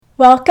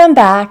Welcome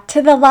back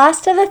to the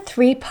last of the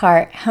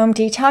three-part Home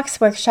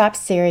Detox Workshop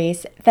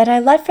series that I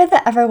led for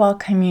the Everwell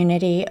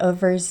community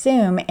over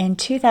Zoom in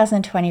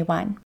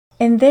 2021.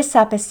 In this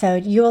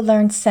episode, you will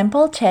learn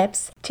simple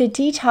tips to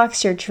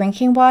detox your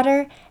drinking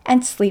water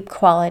and sleep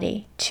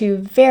quality, two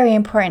very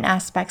important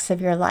aspects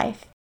of your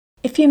life.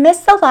 If you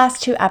missed the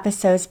last two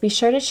episodes, be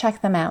sure to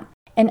check them out.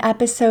 In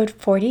episode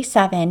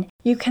 47,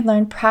 you can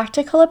learn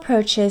practical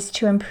approaches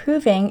to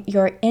improving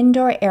your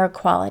indoor air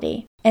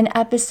quality. In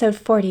episode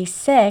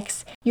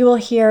 46, you will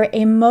hear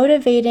a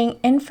motivating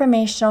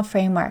informational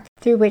framework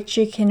through which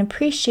you can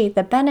appreciate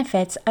the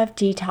benefits of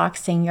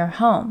detoxing your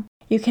home.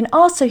 You can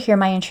also hear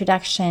my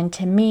introduction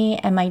to me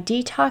and my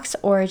detox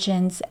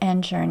origins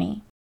and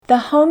journey.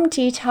 The Home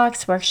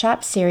Detox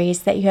Workshop series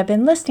that you have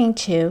been listening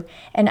to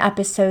in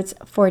episodes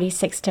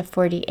 46 to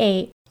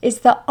 48 is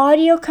the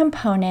audio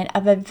component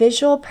of a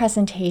visual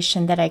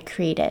presentation that I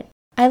created.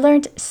 I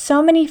learned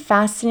so many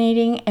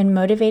fascinating and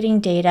motivating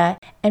data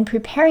in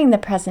preparing the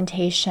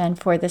presentation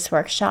for this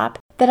workshop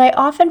that I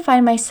often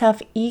find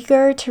myself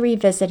eager to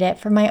revisit it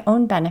for my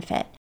own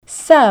benefit.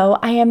 So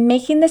I am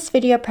making this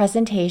video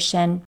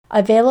presentation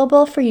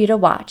available for you to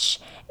watch.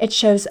 It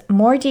shows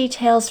more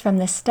details from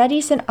the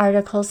studies and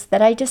articles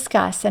that I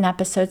discuss in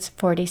episodes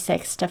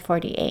 46 to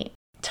 48.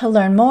 To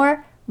learn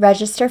more,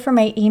 register for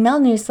my email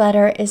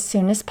newsletter as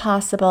soon as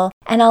possible,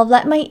 and I'll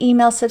let my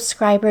email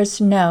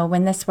subscribers know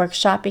when this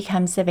workshop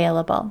becomes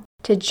available.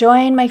 To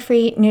join my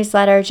free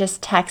newsletter,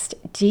 just text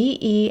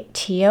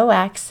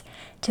DETOX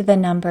to the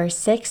number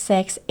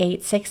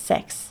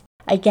 66866.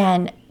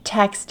 Again,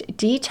 text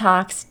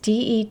DETOX,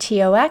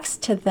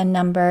 DETOX to the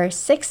number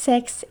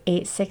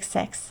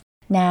 66866.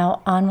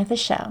 Now, on with the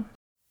show.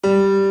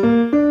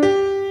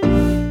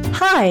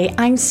 Hi,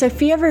 I'm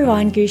Sophia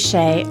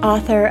Ruan-Goucher,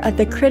 author of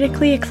the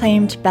critically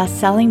acclaimed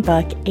best-selling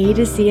book A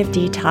to Z of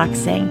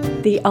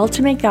Detoxing, the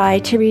ultimate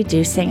guide to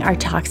reducing our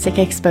toxic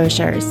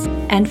exposures,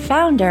 and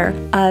founder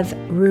of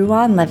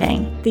Ruan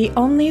Living, the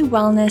only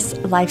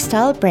wellness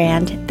lifestyle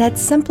brand that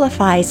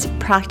simplifies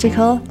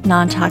practical,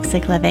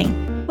 non-toxic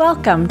living.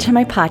 Welcome to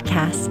my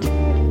podcast.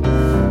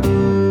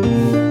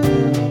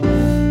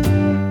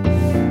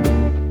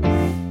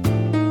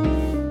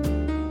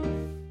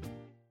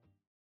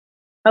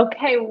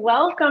 Okay,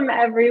 welcome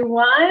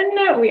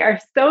everyone. We are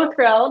so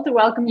thrilled to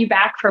welcome you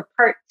back for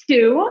part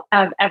 2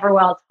 of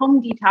Everwell's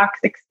Home Detox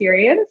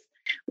Experience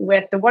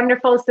with the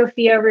wonderful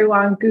Sophia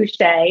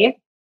Ruan-Goucher.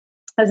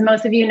 As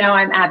most of you know,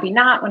 I'm Abby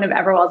Knott, one of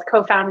Everwell's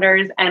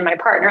co-founders, and my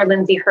partner,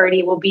 Lindsay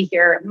Hurdy, will be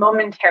here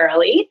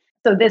momentarily.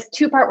 So this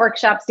 2-part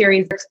workshop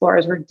series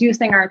explores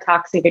reducing our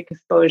toxic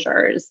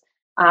exposures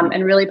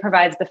and really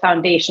provides the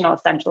foundational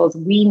essentials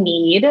we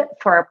need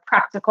for a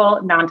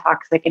practical,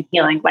 non-toxic, and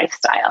healing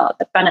lifestyle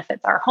that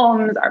benefits our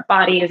homes, our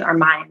bodies, our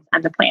minds,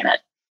 and the planet.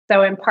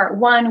 So in part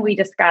 1, we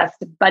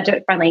discussed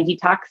budget-friendly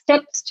detox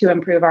tips to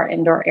improve our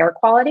indoor air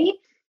quality.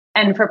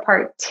 And for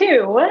part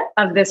 2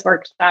 of this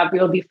workshop, we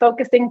will be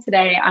focusing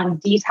today on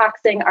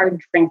detoxing our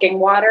drinking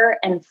water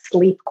and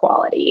sleep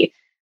quality.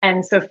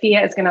 And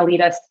Sophia is going to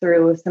lead us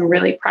through some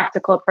really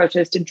practical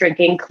approaches to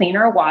drinking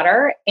cleaner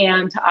water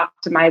and to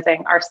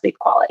optimizing our sleep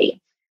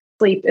quality.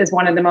 Sleep is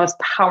one of the most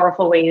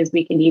powerful ways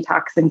we can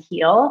detox and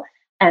heal.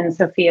 And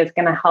Sophia is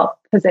going to help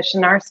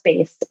position our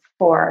space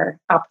for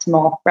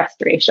optimal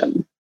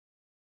restoration.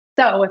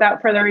 So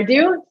without further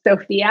ado,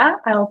 Sophia,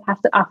 I will pass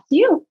it off to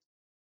you.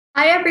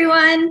 Hi,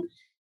 everyone.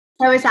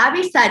 So as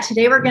Abby said,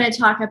 today we're going to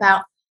talk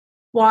about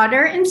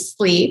water and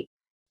sleep.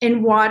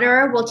 In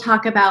water, we'll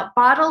talk about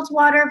bottled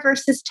water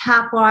versus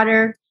tap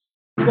water,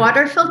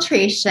 water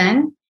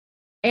filtration,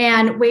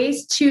 and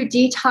ways to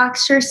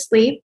detox your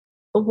sleep.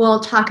 We'll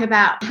talk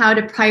about how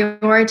to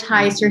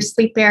prioritize your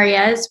sleep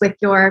areas with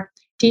your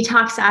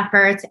detox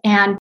efforts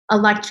and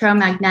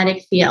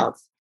electromagnetic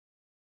fields.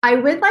 I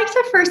would like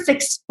to first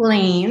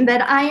explain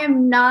that I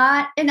am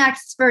not an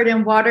expert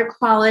in water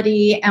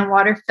quality and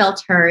water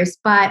filters,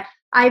 but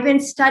I've been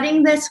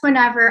studying this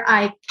whenever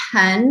I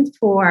can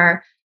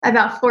for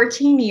about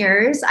 14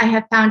 years. I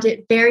have found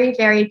it very,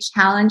 very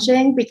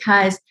challenging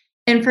because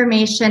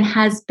information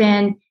has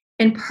been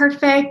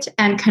imperfect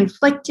and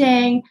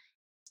conflicting.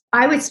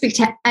 I would speak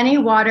to any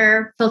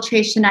water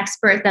filtration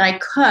expert that I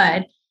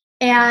could,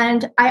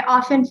 and I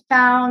often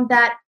found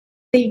that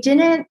they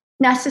didn't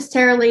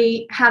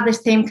necessarily have the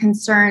same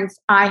concerns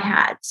I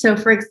had. So,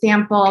 for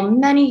example,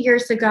 many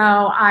years ago,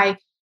 I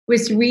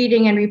was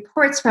reading in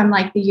reports from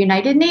like the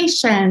United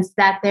Nations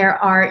that there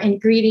are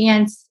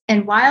ingredients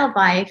in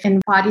wildlife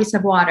and bodies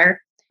of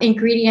water,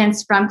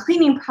 ingredients from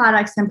cleaning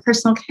products and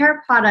personal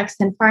care products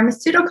and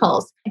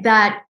pharmaceuticals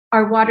that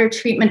our water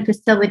treatment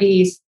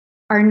facilities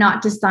are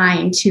not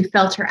designed to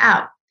filter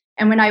out.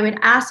 And when I would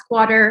ask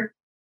water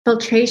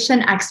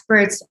filtration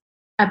experts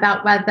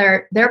about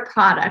whether their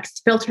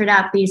products filtered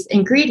out these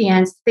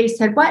ingredients, they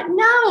said, "What?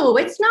 No,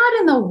 it's not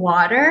in the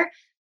water."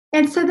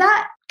 And so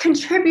that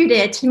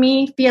contributed to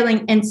me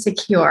feeling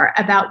insecure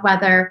about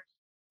whether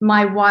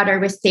my water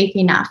was safe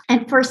enough.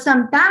 And for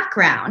some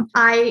background,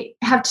 I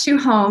have 2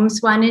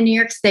 homes, one in New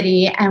York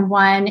City and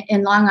one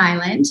in Long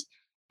Island.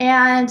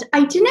 And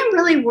I didn't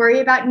really worry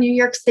about New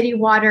York City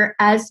water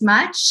as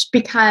much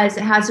because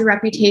it has a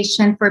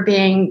reputation for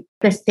being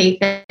the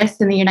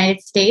safest in the United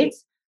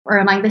States or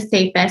among the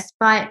safest.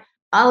 But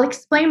I'll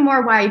explain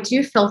more why I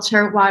do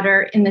filter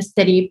water in the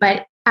city.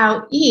 But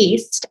out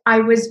east, I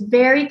was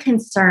very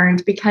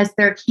concerned because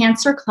there are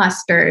cancer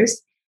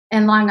clusters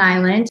in Long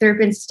Island. There have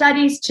been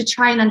studies to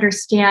try and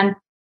understand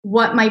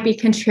what might be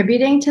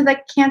contributing to the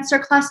cancer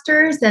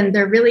clusters, and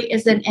there really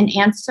isn't an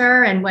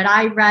answer. And what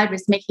I read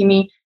was making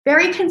me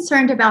very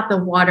concerned about the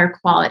water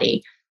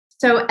quality.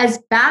 So as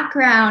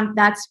background,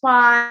 that's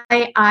why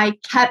I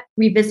kept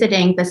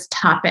revisiting this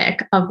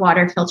topic of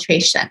water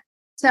filtration.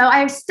 So I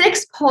have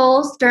 6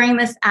 polls during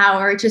this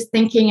hour, just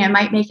thinking it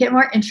might make it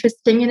more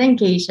interesting and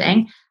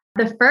engaging.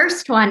 The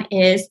first one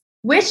is,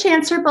 which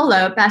answer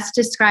below best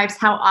describes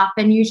how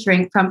often you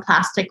drink from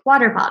plastic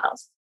water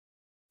bottles?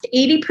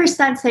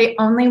 80% say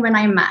only when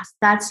I must.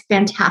 That's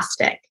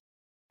fantastic.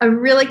 A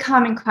really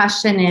common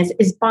question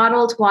is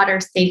bottled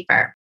water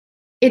safer?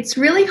 It's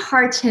really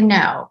hard to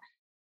know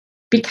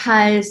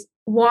because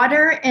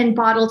water and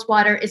bottled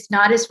water is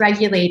not as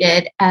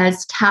regulated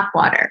as tap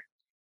water.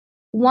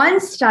 One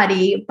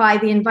study by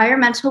the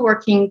Environmental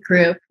Working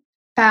Group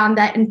found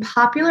that in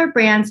popular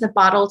brands of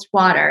bottled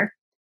water,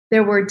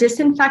 there were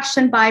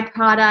disinfection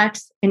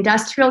byproducts,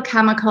 industrial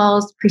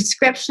chemicals,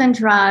 prescription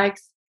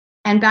drugs,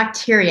 and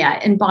bacteria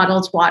in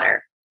bottled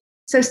water.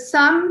 So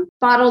some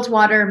bottled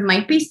water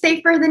might be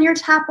safer than your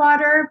tap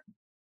water,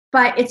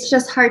 but it's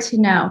just hard to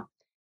know.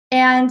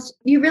 And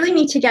you really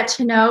need to get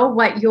to know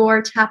what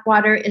your tap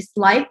water is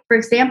like. For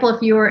example,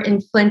 if you were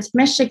in Flint,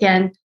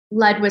 Michigan,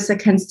 lead was a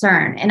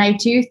concern. And I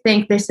do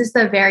think this is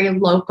a very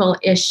local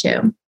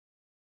issue.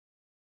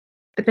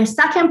 But the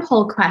second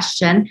poll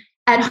question,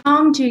 at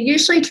home, do you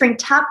usually drink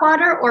tap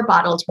water or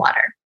bottled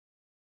water?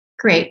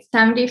 Great.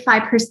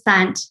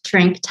 75%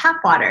 drink tap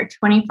water,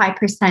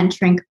 25%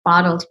 drink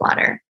bottled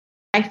water.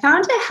 I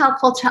found it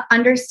helpful to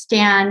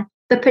understand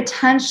the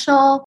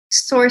potential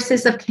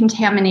sources of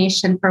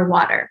contamination for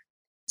water.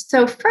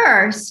 So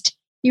first,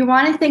 you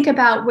want to think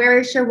about where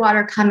is your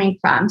water coming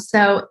from.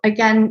 So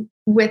again,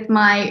 with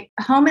my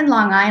home in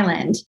Long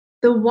Island,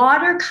 the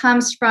water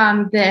comes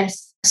from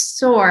this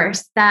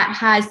source that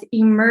has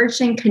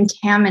emerging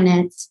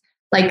contaminants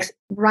like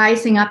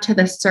rising up to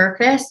the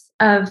surface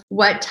of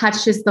what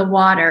touches the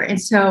water.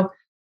 And so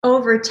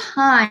over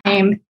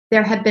time,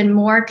 there have been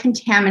more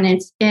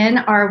contaminants in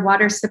our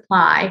water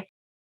supply.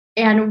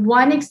 And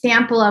one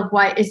example of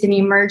what is an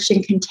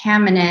emerging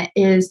contaminant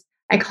is,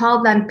 I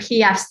call them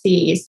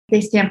PFCs. They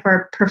stand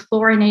for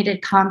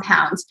perfluorinated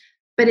compounds.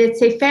 But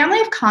it's a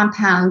family of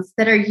compounds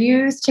that are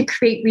used to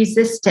create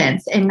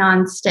resistance in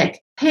nonstick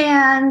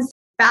pans,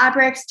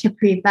 fabrics to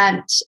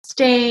prevent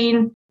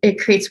stain. It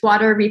creates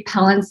water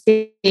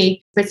repellency.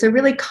 It's a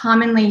really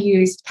commonly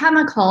used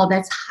chemical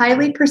that's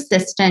highly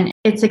persistent.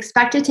 It's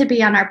expected to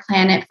be on our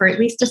planet for at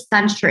least a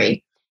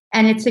century.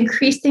 And it's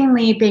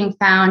increasingly being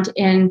found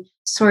in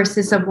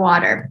sources of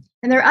water.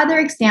 And there are other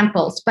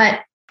examples,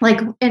 but like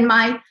in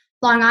my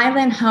Long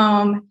Island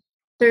home,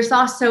 there's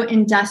also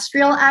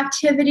industrial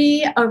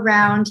activity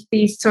around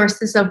these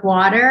sources of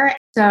water.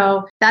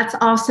 So that's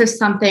also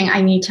something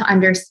I need to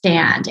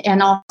understand.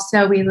 And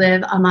also we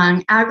live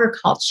among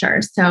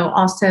agriculture. So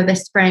also the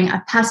spraying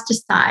of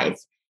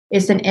pesticides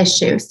is an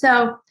issue.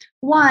 So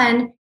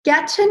one,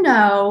 get to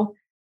know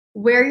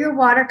where your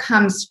water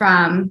comes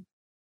from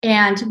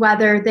and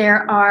whether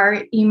there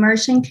are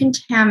emerging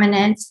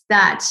contaminants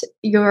that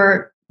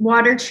your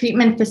water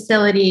treatment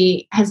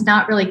facility has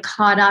not really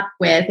caught up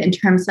with in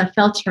terms of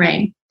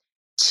filtering.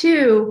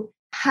 2,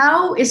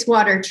 how is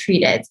water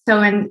treated?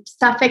 So in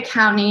Suffolk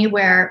County,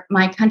 where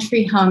my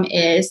country home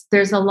is,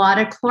 there's a lot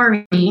of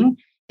chlorine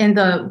in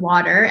the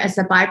water as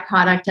a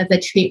byproduct of the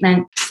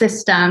treatment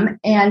system.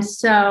 And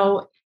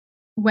so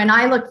when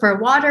I look for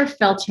a water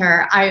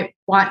filter, I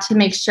want to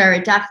make sure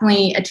it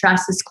definitely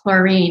addresses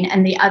chlorine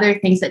and the other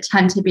things that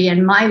tend to be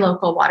in my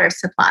local water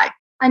supply.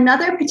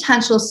 Another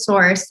potential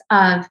source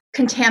of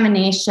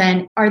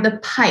contamination are the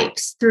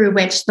pipes through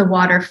which the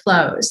water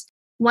flows.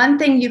 One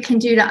thing you can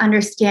do to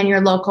understand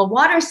your local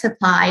water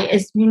supply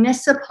is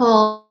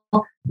municipal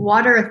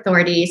water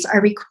authorities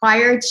are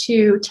required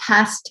to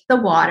test the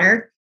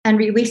water and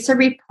release a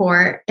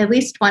report at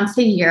least once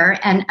a year,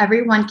 and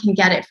everyone can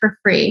get it for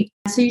free.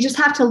 So you just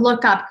have to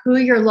look up who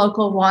your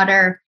local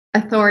water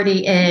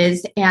authority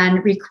is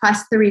and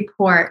request the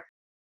report.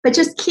 But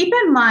just keep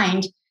in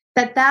mind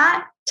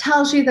that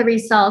tells you the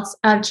results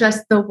of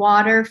just the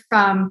water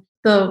from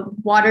the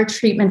water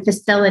treatment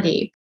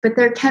facility. But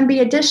there can be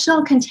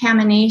additional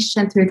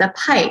contamination through the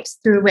pipes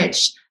through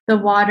which the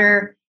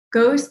water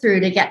goes through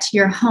to get to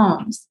your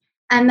homes.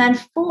 And then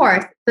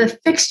fourth, the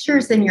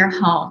fixtures in your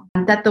home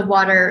that the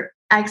water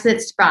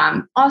exits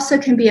from also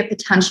can be a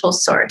potential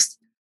source.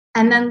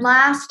 And then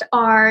last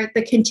are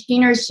the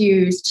containers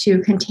used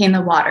to contain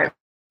the water,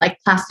 like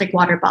plastic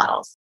water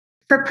bottles.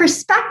 For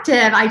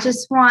perspective, I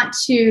just want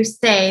to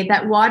say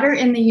that water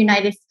in the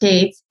United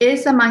States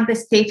is among the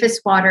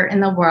safest water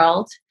in the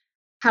world.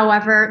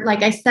 However,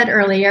 like I said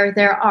earlier,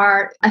 there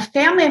are a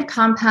family of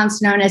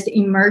compounds known as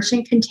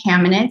emerging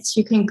contaminants.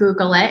 You can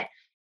Google it.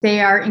 They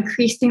are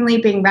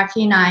increasingly being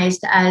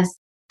recognized as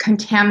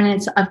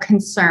contaminants of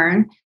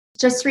concern.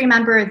 Just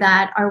remember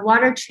that our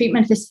water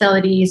treatment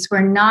facilities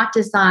were not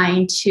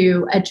designed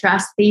to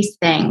address these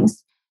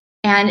things.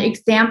 And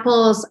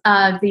examples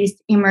of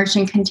these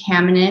emerging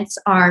contaminants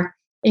are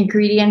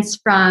ingredients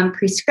from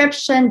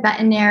prescription,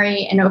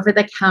 veterinary, and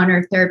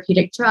over-the-counter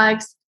therapeutic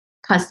drugs,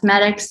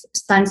 cosmetics,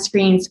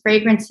 sunscreens,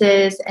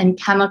 fragrances, and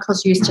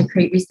chemicals used to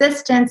create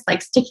resistance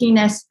like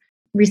stickiness,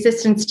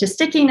 resistance to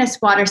stickiness,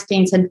 water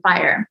stains, and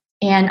fire.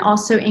 And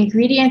also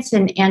ingredients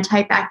in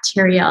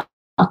antibacterial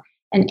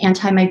and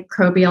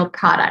antimicrobial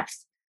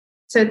products.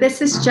 So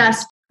this is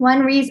just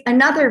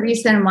another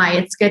reason why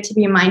it's good to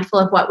be mindful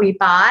of what we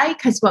buy,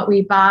 because what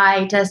we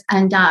buy does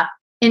end up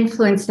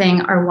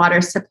influencing our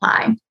water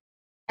supply.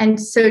 And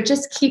so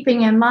just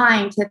keeping in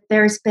mind that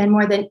there's been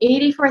more than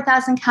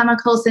 84,000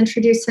 chemicals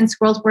introduced since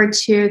World War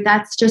II.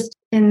 That's just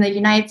in the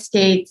United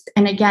States.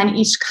 And again,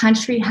 each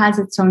country has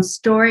its own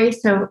story.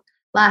 So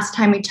last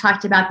time we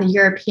talked about the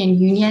European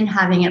Union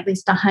having at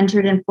least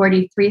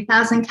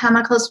 143,000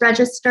 chemicals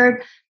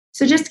registered.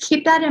 So just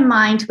keep that in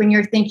mind when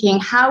you're thinking,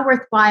 how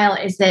worthwhile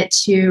is it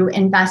to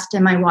invest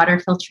in my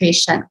water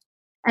filtration?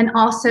 And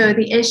also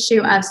the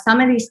issue of some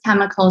of these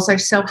chemicals are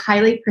so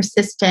highly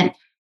persistent,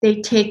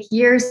 they take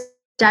years,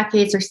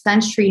 decades, or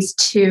centuries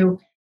to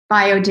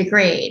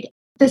biodegrade.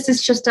 This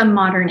is just a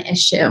modern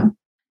issue.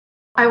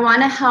 I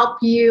want to help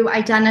you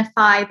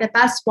identify the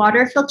best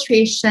water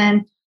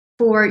filtration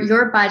for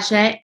your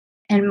budget.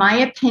 In my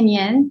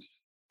opinion,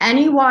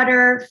 any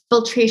water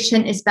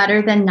filtration is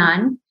better than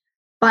none.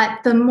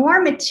 But the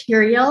more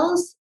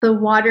materials the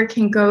water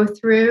can go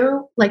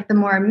through, like the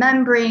more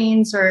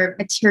membranes or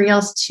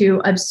materials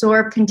to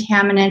absorb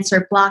contaminants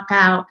or block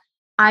out,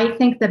 I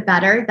think the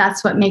better.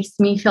 That's what makes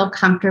me feel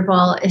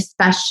comfortable,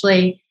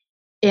 especially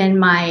in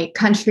my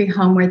country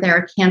home where there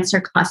are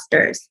cancer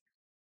clusters.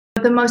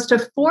 The most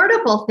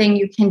affordable thing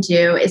you can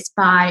do is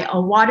buy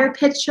a water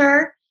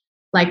pitcher,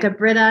 like a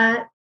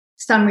Brita.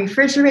 Some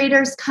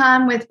refrigerators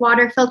come with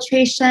water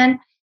filtration,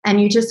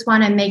 and you just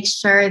want to make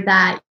sure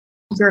that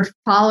you're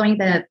following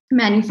the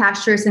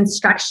manufacturer's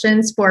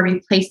instructions for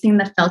replacing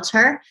the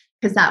filter,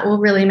 because that will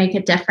really make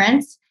a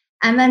difference.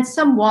 And then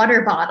some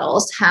water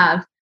bottles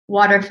have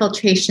water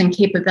filtration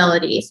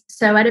capabilities.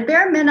 So at a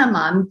bare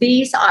minimum,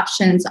 these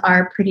options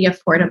are pretty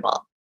affordable.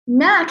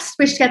 Next,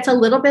 which gets a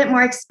little bit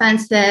more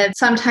expensive,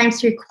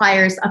 sometimes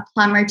requires a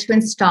plumber to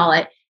install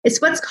it, is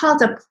what's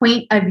called a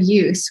point of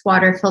use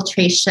water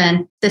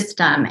filtration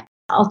system.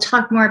 I'll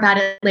talk more about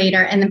it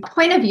later. And the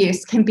point of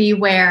use can be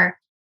where,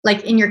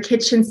 like in your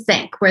kitchen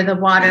sink, where the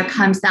water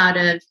comes out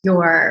of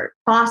your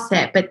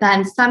faucet, but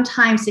then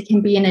sometimes it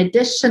can be an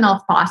additional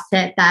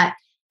faucet that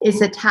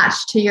is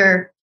attached to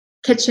your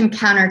kitchen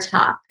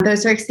countertop.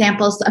 Those are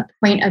examples of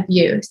point of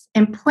use.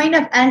 And point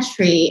of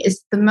entry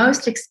is the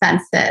most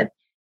expensive.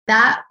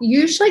 That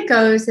usually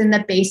goes in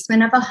the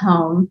basement of a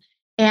home,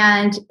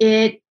 and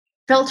it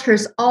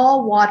filters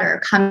all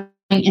water coming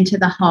into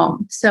the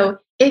home. So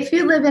if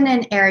you live in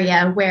an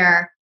area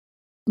where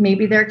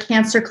maybe there are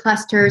cancer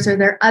clusters or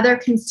there are other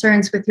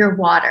concerns with your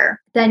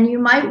water, then you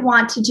might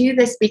want to do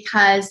this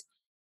because,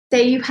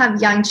 say you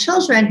have young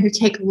children who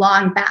take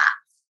long baths,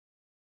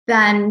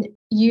 then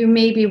you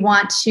maybe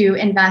want to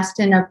invest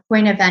in a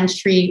point of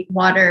entry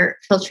water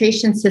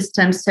filtration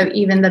system so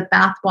even the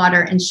bath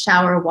water and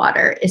shower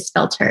water is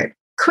filtered.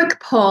 Quick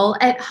poll,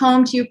 at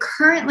home, do you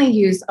currently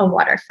use a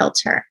water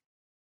filter?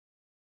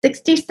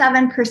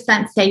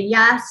 67% say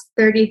yes,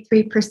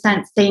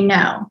 33% say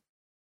no.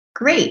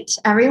 Great,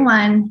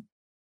 everyone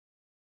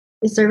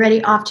is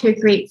already off to a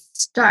great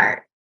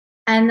start.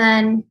 And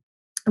then,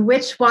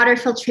 which water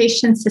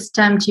filtration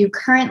system do you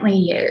currently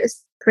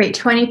use? Great,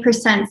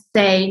 20%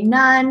 say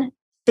none,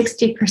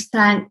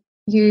 60%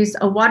 use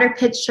a water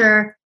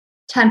pitcher,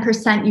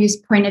 10% use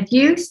point of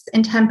use,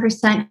 and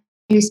 10%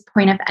 use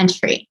point of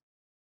entry.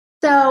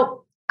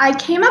 So I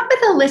came up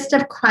with a list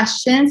of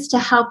questions to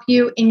help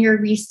you in your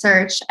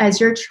research as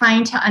you're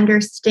trying to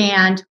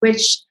understand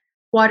which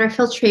water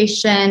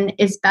filtration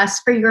is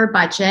best for your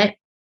budget.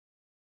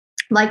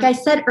 Like I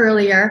said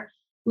earlier,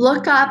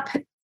 look up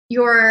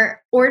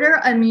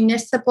order a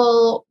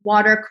municipal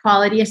water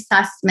quality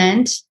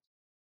assessment,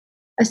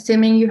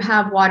 assuming you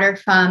have water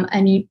from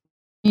a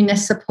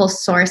municipal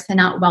source and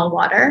not well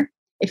water.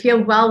 If you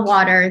have well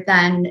water,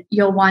 then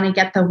you'll want to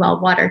get the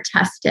well water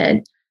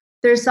tested.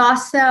 There's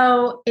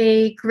also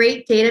a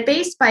great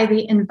database by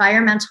the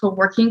Environmental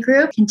Working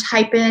Group. You can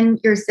type in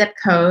your zip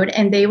code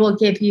and they will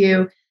give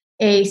you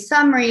a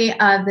summary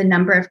of the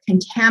number of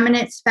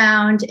contaminants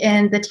found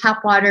in the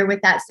tap water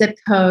with that zip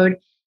code,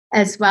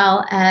 as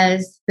well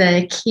as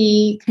the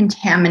key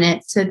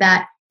contaminants, so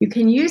that you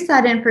can use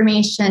that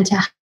information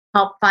to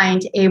help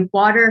find a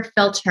water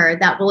filter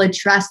that will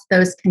address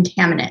those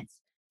contaminants.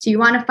 So you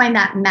want to find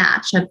that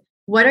match of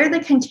what are the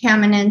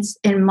contaminants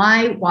in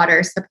my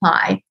water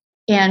supply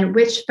and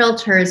which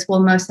filters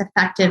will most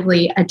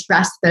effectively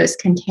address those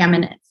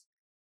contaminants.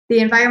 the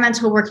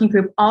environmental working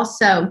group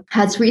also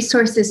has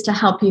resources to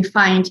help you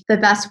find the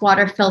best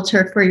water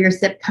filter for your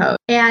zip code.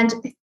 And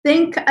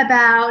think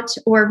about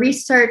or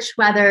research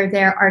whether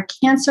there are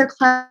cancer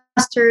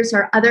clusters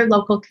or other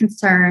local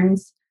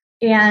concerns,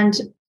 and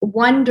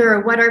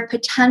wonder what are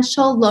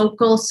potential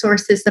local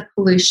sources of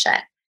pollution.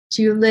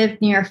 Do you live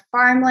near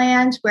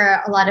farmland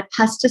where a lot of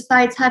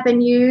pesticides have been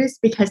used,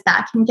 because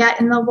that can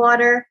get in the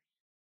water?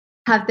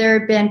 Have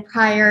there been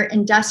prior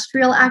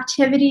industrial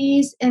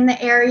activities in the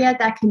area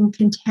that can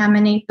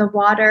contaminate the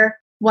water?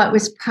 What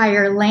was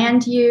prior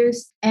land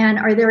use? And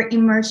are there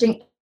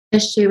emerging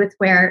issues with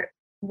where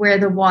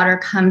the water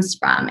comes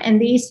from? And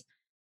these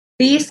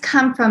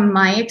come from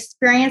my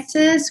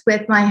experiences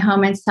with my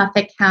home in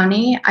Suffolk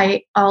County.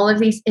 All of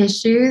these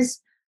issues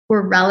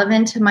were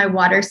relevant to my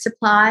water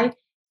supply.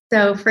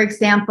 So, for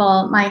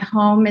example, my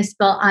home is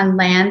built on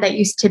land that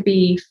used to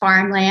be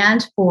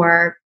farmland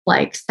for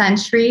like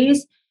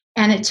centuries.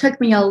 And it took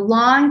me a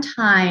long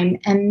time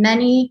and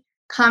many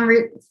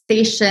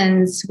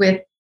conversations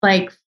with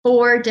like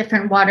 4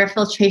 different water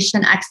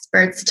filtration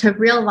experts to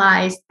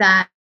realize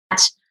that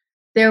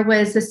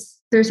there's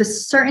a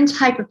certain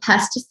type of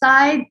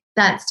pesticide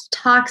that's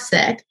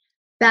toxic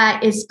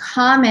that is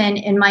common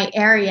in my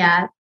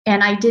area.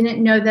 And I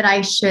didn't know that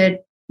I should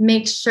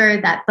make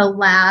sure that the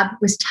lab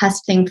was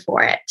testing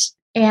for it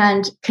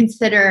and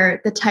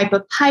consider the type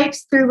of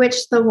pipes through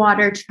which the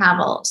water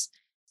travels.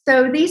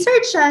 So these are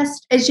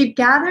just, as you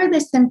gather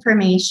this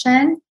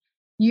information,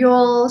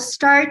 you'll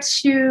start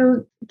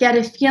to get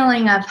a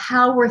feeling of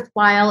how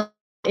worthwhile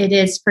it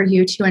is for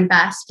you to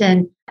invest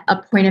in a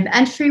point of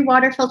entry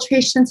water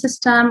filtration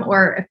system,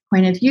 or if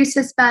point of use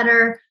is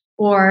better,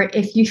 or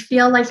if you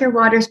feel like your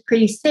water is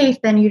pretty safe,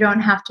 then you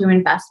don't have to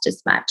invest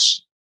as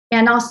much.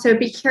 And also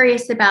be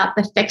curious about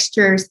the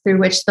fixtures through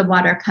which the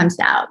water comes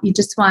out. You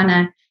just want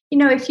to,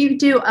 if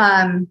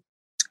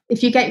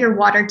you get your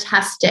water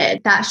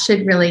tested, that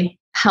should really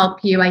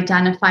help you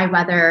identify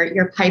whether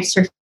your pipes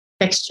or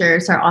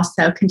fixtures are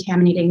also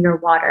contaminating your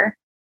water.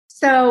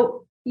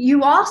 So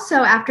you also,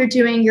 after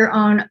doing your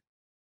own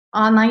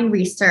online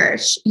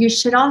research, you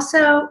should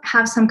also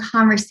have some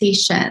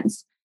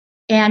conversations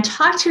and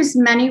talk to as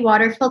many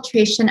water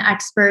filtration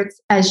experts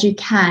as you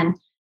can,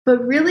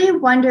 but really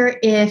wonder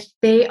if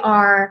they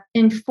are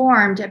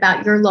informed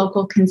about your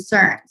local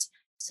concerns.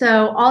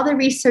 So all the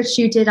research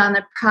you did on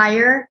the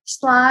prior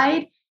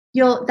slide,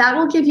 that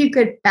will give you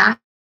good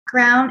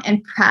background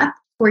and prep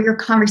for your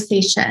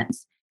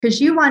conversations,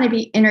 because you want to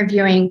be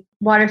interviewing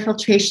water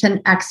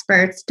filtration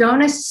experts.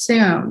 Don't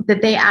assume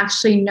that they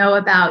actually know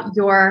about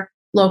your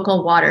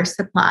local water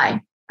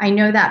supply. I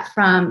know that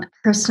from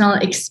personal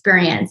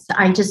experience.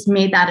 I just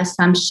made that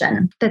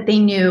assumption that they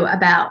knew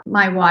about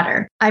my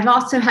water. I've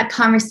also had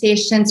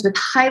conversations with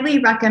highly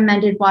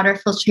recommended water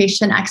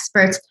filtration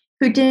experts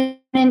who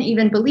didn't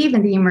even believe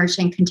in the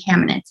emerging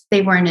contaminants.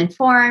 They weren't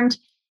informed.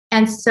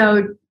 And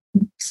so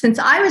since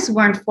I was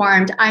more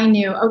informed, I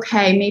knew,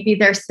 okay, maybe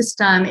their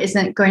system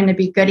isn't going to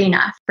be good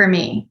enough for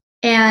me.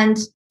 And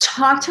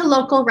talk to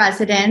local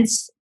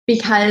residents,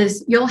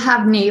 because you'll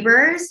have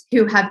neighbors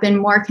who have been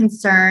more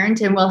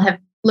concerned and will have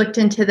looked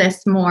into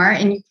this more,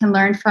 and you can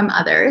learn from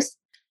others.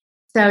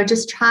 So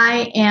just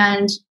try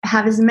and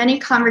have as many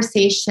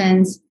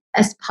conversations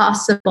as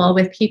possible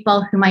with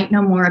people who might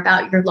know more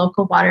about your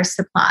local water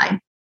supply.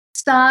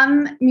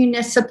 Some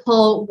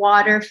municipal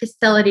water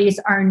facilities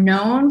are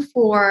known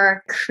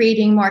for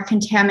creating more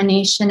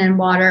contamination in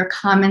water,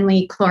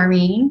 commonly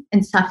chlorine.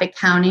 In Suffolk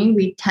County,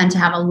 we tend to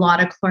have a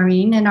lot of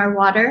chlorine in our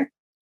water.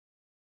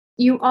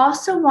 You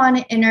also want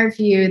to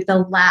interview the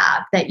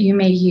lab that you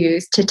may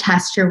use to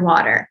test your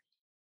water.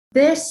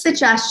 This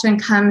suggestion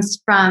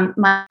comes from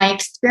my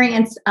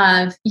experience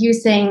of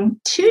using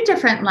 2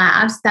 different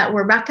labs that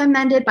were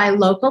recommended by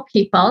local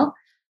people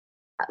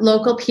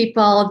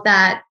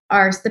that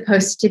are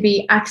supposed to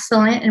be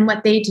excellent in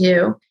what they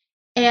do.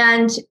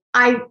 And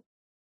I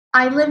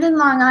live in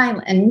Long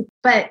Island,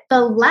 but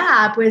the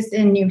lab was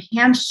in New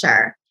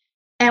Hampshire.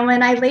 And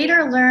when I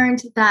later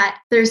learned that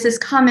there's this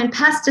common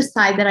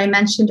pesticide that I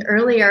mentioned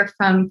earlier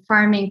from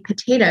farming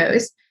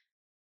potatoes,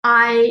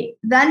 I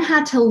then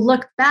had to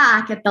look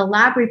back at the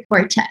lab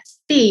report to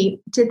see,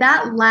 did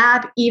that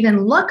lab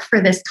even look for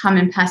this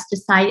common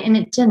pesticide? And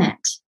it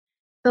didn't.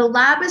 The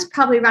lab was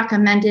probably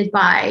recommended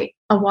by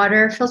a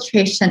water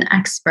filtration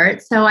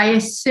expert. So I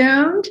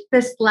assumed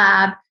this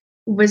lab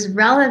was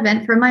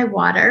relevant for my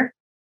water,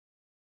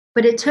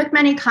 but it took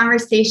many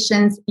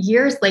conversations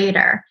years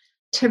later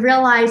to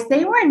realize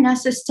they weren't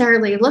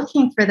necessarily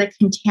looking for the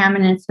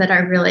contaminants that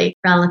are really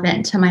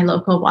relevant to my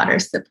local water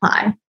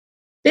supply.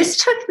 This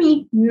took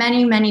me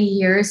many, many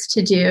years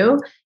to do.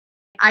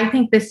 I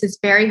think this is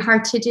very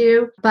hard to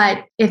do,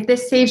 but if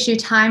this saves you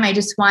time, I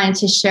just wanted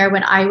to share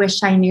what I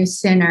wish I knew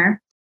sooner.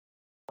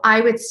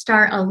 I would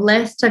start a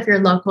list of your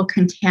local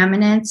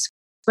contaminants.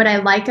 What I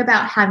like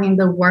about having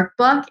the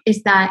workbook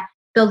is that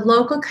the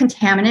local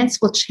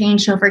contaminants will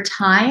change over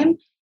time.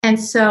 And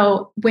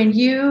so when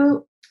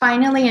you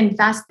finally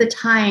invest the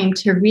time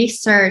to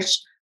research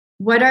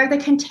what are the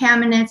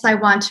contaminants I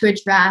want to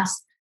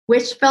address,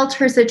 which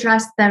filters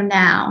address them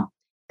now.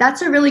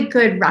 That's a really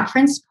good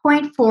reference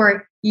point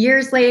for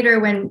years later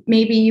when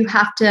maybe you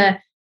have to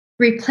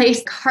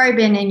replace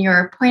carbon in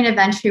your point of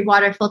entry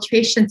water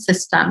filtration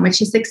system,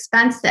 which is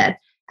expensive.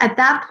 At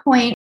that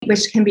point,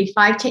 which can be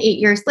 5 to 8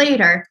 years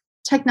later,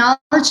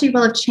 technology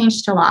will have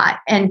changed a lot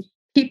and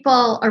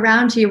people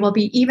around you will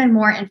be even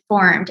more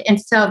informed.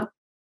 And so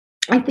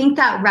I think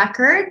that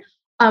record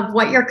of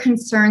what your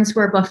concerns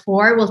were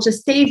before will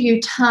just save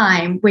you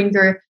time when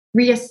you're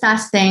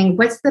reassessing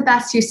what's the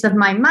best use of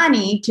my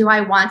money. Do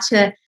I want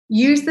to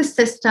use the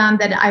system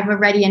that I've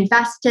already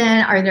invested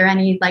in? Are there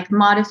any like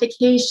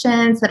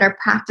modifications that are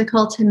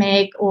practical to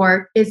make,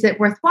 or is it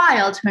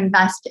worthwhile to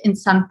invest in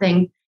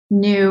something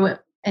new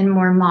and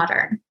more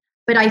modern?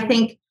 But I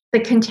think the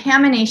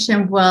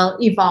contamination will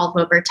evolve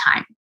over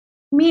time.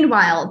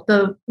 Meanwhile,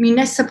 the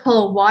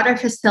municipal water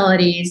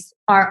facilities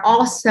are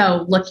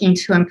also looking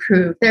to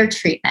improve their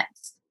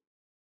treatments.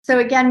 So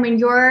again, when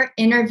you're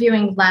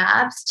interviewing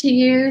labs to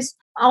use,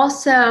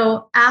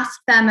 also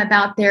ask them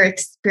about their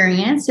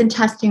experience in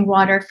testing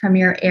water from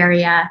your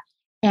area.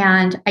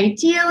 And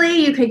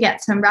ideally, you could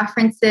get some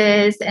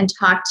references and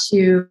talk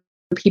to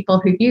people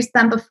who've used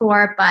them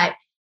before, but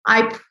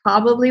I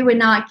probably would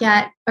not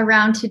get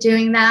around to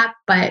doing that,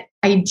 but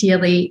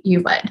ideally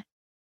you would.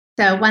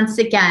 So once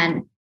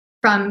again,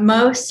 from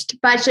most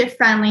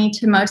budget-friendly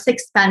to most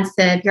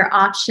expensive, your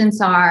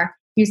options are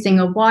using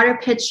a water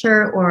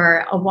pitcher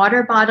or a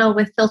water bottle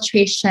with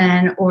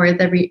filtration, or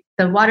the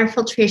water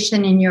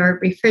filtration in your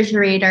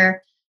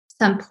refrigerator.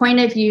 Some point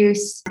of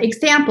use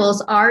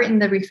examples are in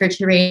the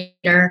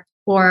refrigerator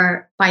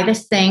or by the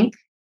sink,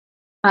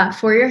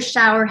 for your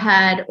shower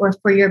head or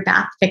for your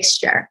bath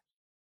fixture.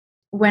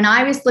 When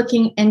I was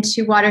looking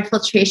into water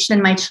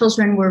filtration, my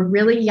children were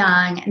really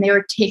young and they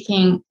were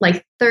taking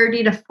like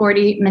 30 to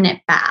 40-minute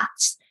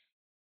baths.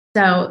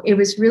 So it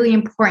was really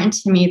important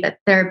to me that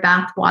their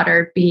bath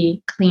water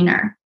be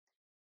cleaner.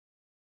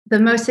 The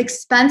most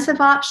expensive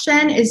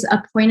option is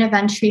a point of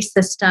entry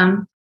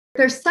system.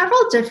 There's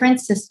several different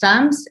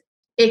systems.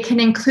 It can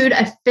include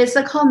a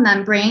physical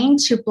membrane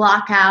to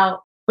block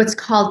out what's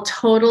called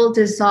total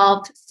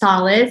dissolved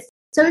solids.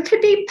 So it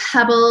could be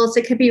pebbles,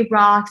 it could be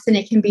rocks, and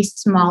it can be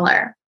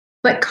smaller.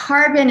 But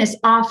carbon is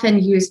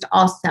often used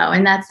also,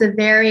 and that's a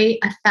very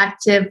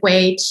effective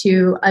way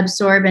to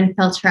absorb and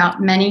filter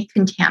out many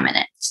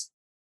contaminants.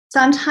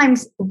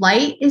 Sometimes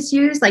light is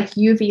used, like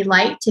UV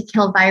light, to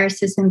kill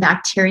viruses and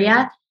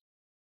bacteria.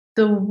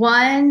 The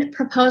one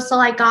proposal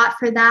I got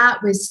for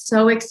that was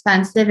so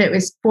expensive. It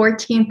was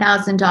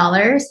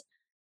 $14,000.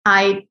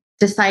 I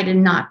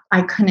decided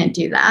I couldn't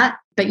do that,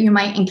 but you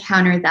might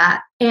encounter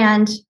that.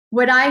 And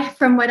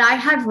from what I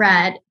have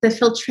read, the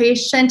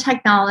filtration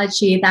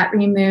technology that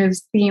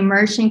removes the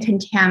emerging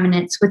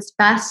contaminants, what's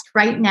best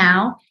right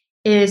now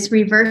is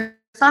reverse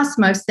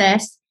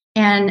osmosis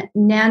and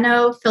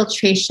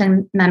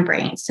nanofiltration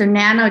membrane. So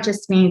nano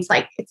just means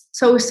like it's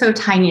so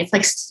tiny. It's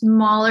like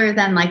smaller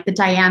than like the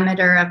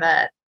diameter of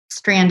a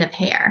strand of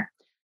hair.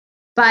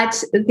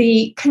 But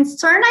the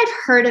concern I've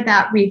heard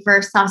about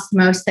reverse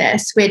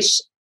osmosis,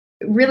 which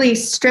really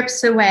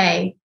strips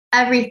away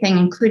everything,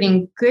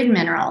 including good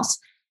minerals,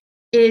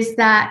 is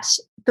that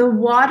the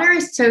water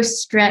is so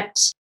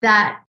stripped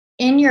that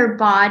in your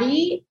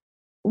body,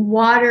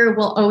 water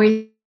will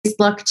always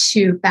look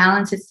to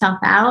balance itself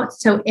out.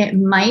 So it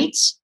might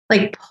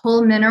like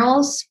pull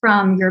minerals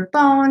from your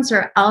bones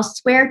or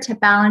elsewhere to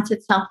balance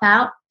itself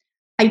out.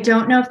 I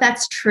don't know if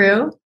that's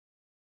true,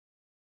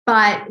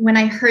 but when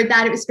I heard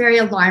that, it was very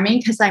alarming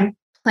because I'm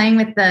playing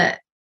with the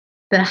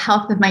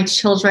health of my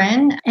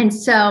children. And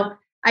so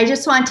I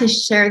just want to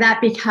share that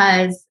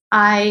because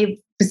I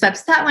was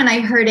upset when I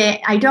heard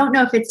it. I don't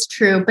know if it's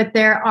true, but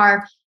there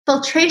are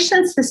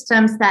filtration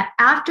systems that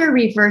after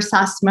reverse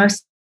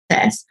osmosis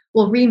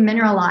will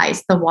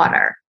remineralize the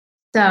water.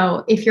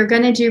 So if you're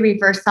going to do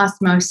reverse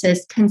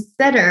osmosis,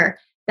 consider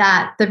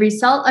that the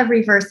result of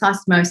reverse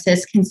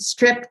osmosis can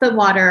strip the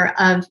water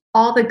of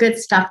all the good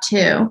stuff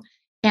too.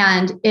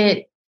 And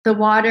the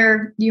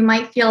water, you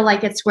might feel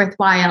like it's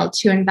worthwhile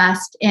to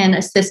invest in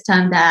a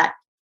system that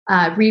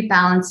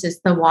rebalances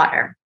the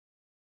water.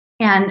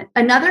 And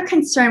another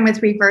concern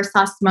with reverse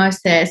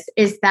osmosis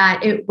is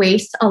that it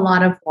wastes a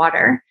lot of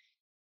water.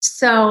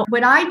 So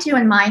what I do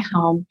in my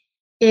home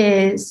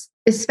is,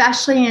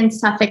 especially in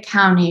Suffolk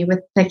County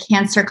with the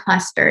cancer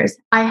clusters,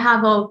 I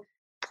have a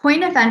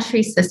point of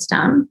entry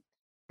system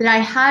that I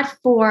had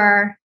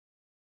for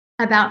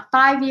about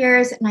 5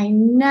 years, and I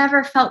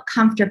never felt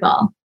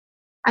comfortable.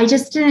 I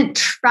just didn't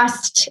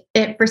trust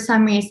it for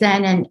some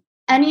reason. And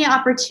any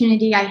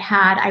opportunity I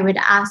had, I would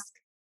ask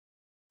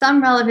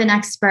some relevant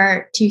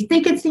expert, do you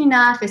think it's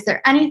enough? Is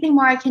there anything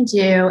more I can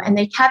do? And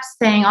they kept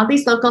saying, all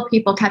these local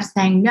people kept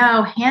saying,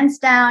 no, hands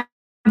down,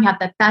 you have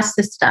the best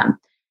system.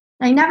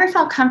 And I never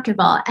felt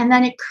comfortable. And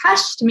then it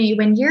crushed me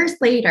when years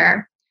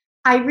later,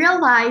 I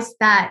realized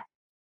that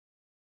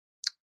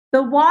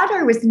the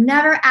water was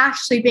never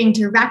actually being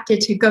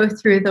directed to go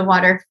through the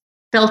water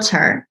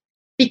filter,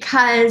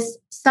 because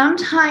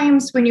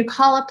sometimes when you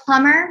call a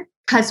plumber,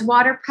 because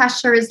water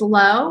pressure is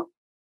low,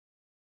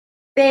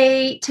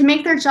 to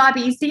make their job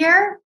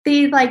easier,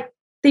 they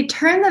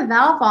turn the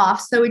valve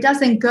off so it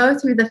doesn't go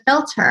through the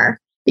filter,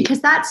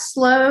 because that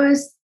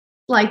slows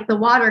like the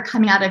water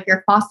coming out of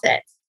your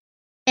faucets.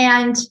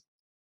 And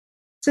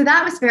so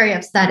that was very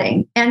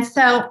upsetting. And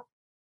so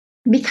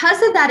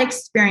because of that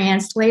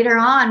experience, later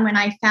on, when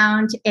I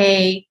found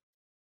a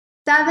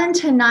 7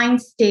 to 9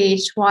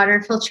 stage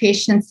water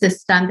filtration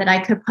system that I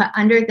could put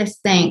under the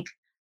sink,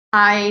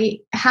 I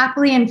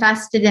happily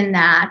invested in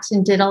that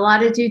and did a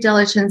lot of due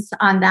diligence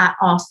on that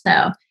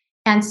also.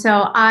 And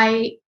so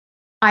I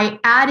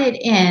added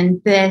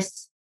in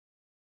this,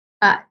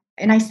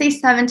 and I say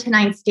 7 to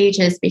 9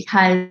 stages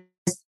because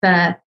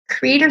the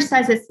creator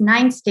says it's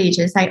 9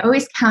 stages. I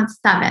always count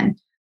 7.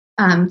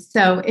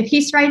 So if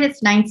he's right,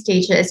 it's 9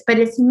 stages, but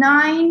it's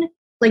 9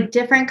 like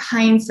different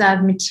kinds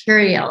of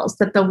materials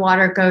that the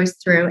water goes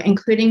through,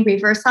 including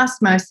reverse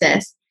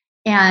osmosis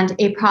and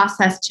a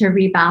process to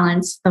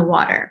rebalance the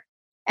water.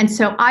 And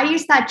so I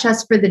use that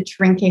just for the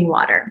drinking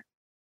water.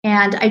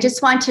 And I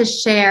just want to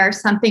share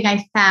something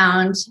I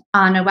found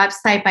on a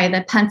website by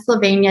the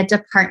Pennsylvania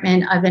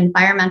Department of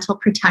Environmental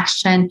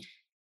Protection.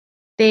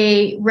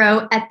 They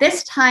wrote, at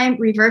this time,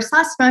 reverse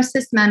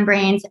osmosis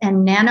membranes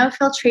and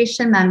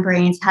nanofiltration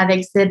membranes have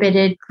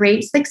exhibited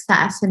great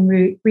success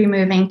in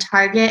removing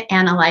target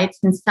analytes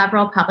in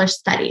several published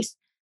studies.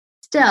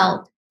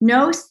 Still,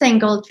 no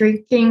single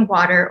drinking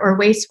water or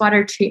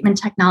wastewater treatment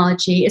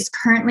technology is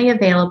currently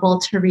available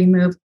to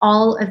remove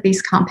all of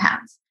these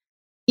compounds.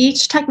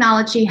 Each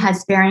technology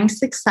has varying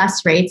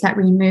success rates at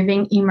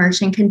removing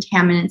emerging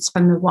contaminants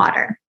from the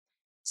water.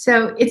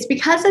 So it's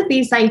because of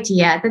these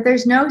ideas that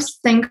there's no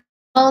single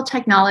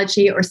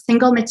technology or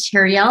single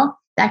material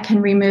that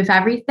can remove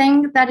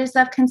everything that is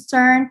of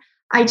concern.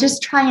 I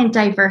just try and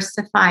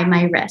diversify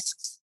my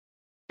risks.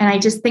 And I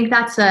just think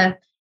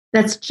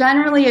that's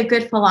generally a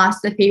good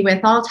philosophy with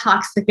all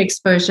toxic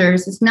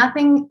exposures.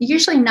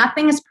 Usually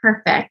nothing is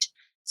perfect.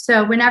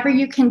 So whenever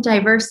you can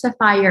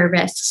diversify your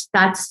risks,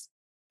 that's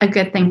a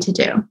good thing to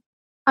do.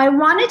 I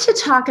wanted to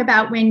talk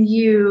about when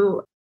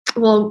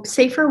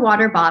safer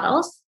water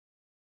bottles,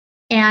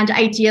 and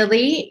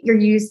ideally you're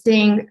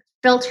using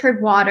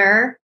filtered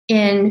water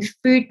in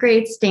food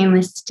grade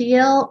stainless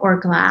steel or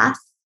glass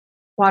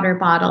water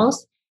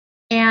bottles.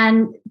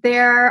 And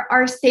there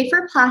are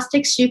safer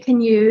plastics you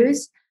can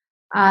use.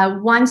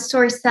 One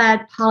source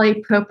said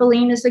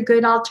polypropylene is a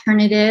good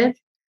alternative.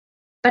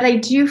 But I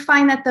do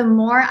find that the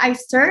more I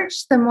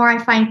search, the more I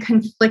find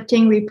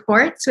conflicting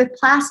reports with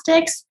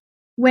plastics.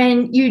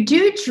 When you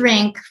do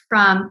drink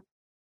from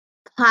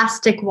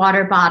plastic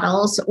water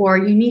bottles, or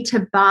you need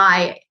to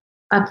buy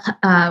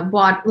a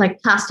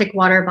plastic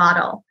water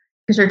bottle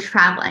because you're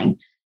traveling,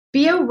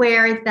 be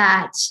aware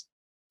that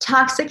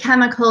toxic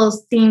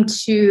chemicals seem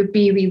to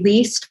be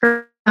released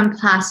from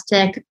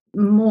plastic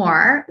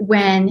more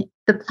when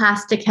the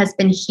plastic has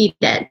been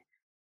heated.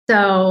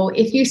 So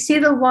if you see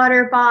the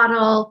water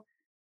bottle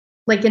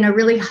like in a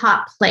really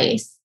hot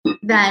place,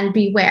 then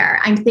beware.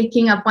 I'm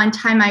thinking of one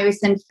time I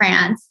was in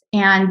France,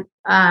 and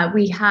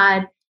we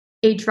had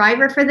a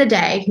driver for the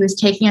day who was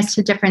taking us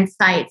to different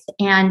sites.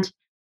 And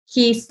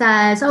he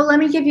says, "Oh, let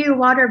me give you a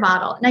water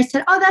bottle." And I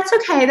said, "Oh, that's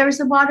okay. There was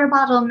a water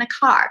bottle in the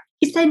car."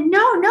 He said,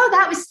 No,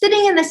 that was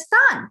sitting in the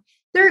sun.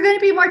 There are going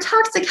to be more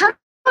toxic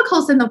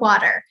chemicals in the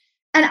water.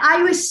 And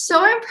I was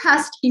so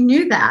impressed he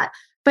knew that.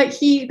 But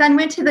he then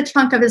went to the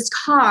trunk of his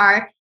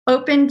car,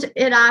 opened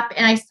it up,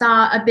 and I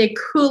saw a big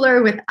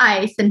cooler with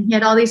ice, and he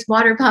had all these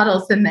water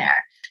bottles in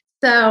there.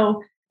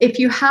 So if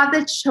you have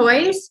the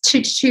choice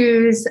to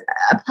choose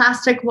a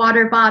plastic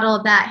water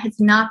bottle that has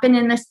not been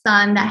in the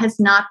sun, that has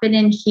not been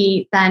in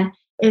heat, then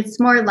it's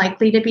more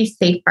likely to be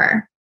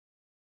safer.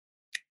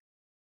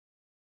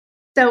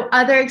 So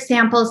other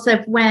examples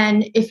of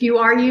if you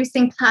are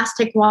using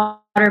plastic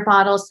water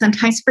bottles,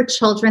 sometimes for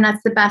children,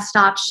 that's the best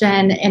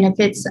option. And if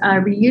it's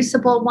a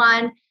reusable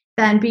one,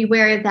 then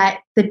beware that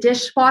the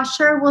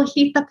dishwasher will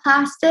heat the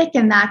plastic,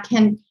 and that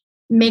can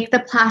make the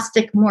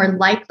plastic more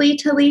likely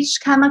to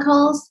leach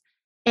chemicals.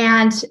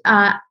 And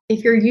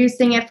if you're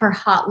using it for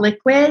hot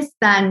liquids,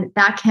 then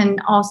that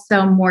can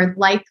also more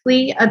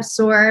likely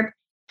absorb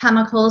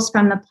chemicals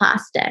from the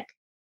plastic.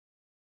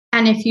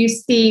 And if you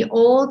see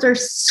old or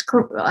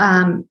scratched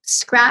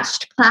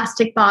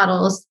plastic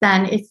bottles,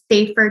 then it's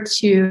safer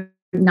to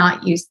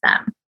not use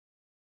them.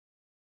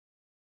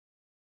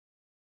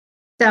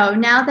 So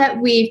now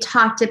that we've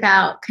talked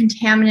about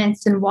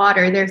contaminants in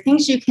water, there are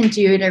things you can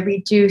do to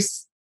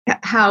reduce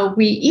how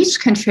we each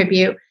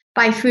contribute.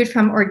 Buy food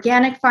from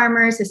organic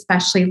farmers,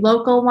 especially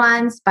local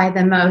ones. Buy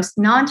the most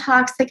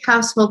non-toxic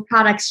household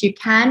products you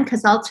can,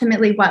 because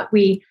ultimately what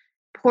we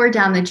pour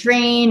down the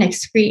drain,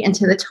 excrete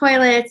into the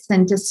toilets,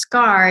 and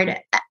discard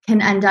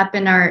can end up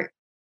in our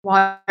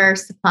water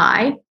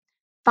supply.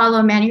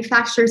 Follow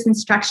manufacturers'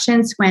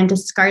 instructions when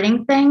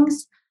discarding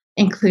things,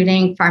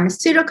 including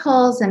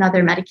pharmaceuticals and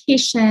other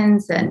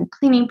medications and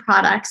cleaning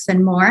products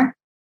and more.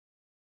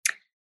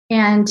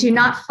 And do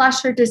not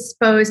flush or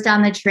dispose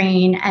down the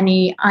drain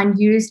any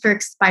unused or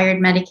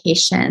expired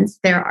medications.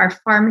 There are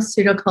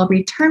pharmaceutical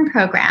return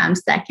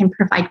programs that can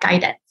provide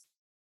guidance.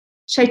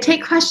 Should I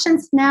take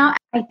questions now?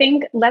 I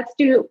think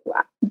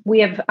we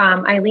have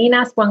Eileen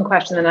asked one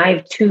question and I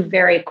have two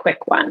very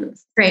quick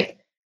ones. Great.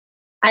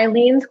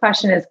 Eileen's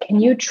question is, can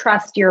you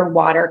trust your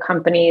water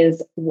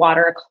company's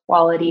water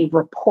quality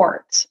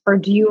report? Or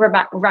do you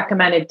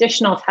recommend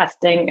additional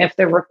testing if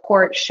the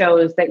report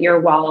shows that your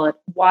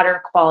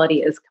water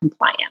quality is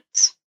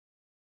compliant?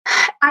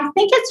 I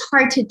think it's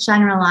hard to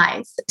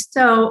generalize.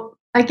 So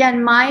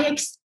again,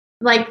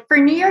 like for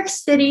New York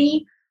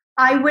City,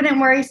 I wouldn't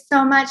worry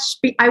so much.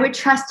 I would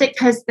trust it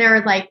because there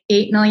are like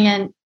 8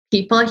 million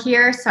people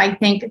here. So I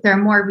think there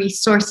are more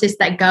resources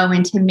that go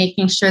into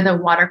making sure the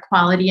water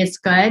quality is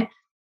good.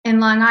 In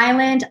Long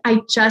Island,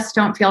 I just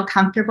don't feel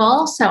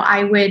comfortable. So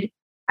I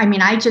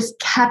just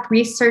kept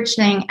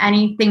researching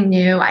anything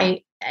new.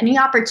 Any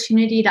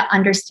opportunity to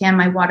understand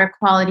my water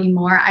quality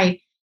more,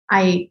 I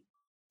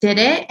did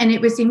it. And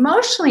it was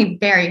emotionally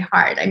very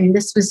hard. I mean,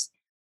 this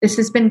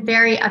has been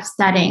very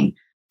upsetting.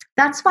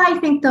 That's why I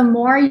think the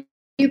more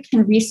you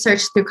can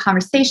research through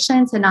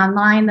conversations and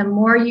online, the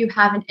more you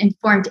have an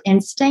informed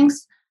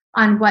instincts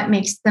on what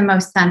makes the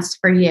most sense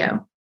for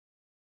you.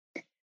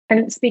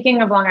 And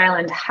speaking of Long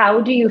Island,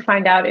 how do you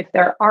find out if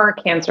there are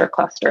cancer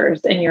clusters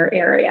in your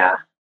area?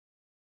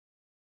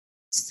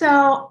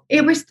 So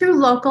it was through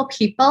local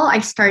people. I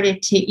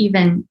started to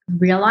even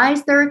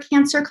realize there were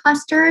cancer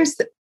clusters.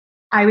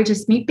 I would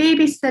just meet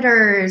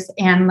babysitters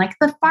and like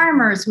the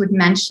farmers would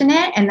mention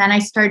it. And then I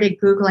started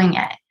Googling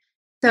it.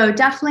 So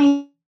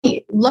definitely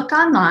look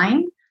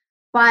online,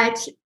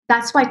 but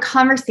that's why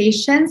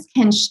conversations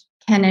can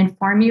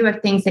inform you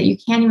of things that you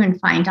can't even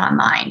find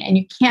online and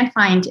you can't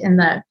find in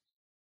the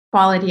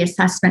quality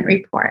assessment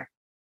report.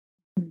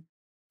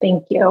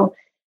 Thank you.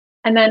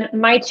 And then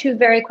my two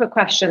very quick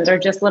questions are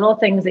just little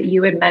things that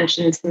you had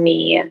mentioned to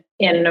me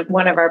in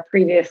one of our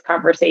previous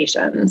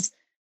conversations.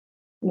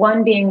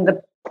 One being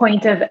the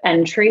point of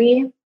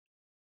entry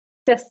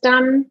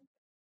system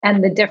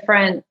and the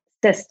different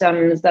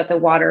systems that the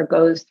water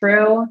goes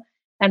through.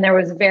 And there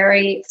was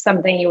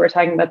something you were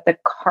talking about, the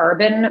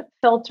carbon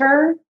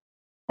filter.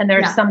 And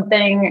there's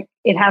something,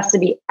 it has to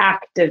be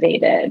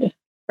activated,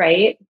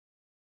 right?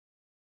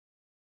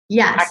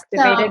 Yes.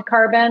 Activated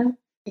carbon.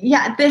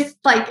 Yeah,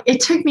 it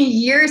took me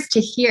years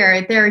to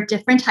hear there are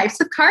different types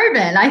of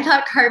carbon. I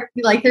thought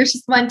there's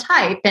just one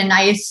type. And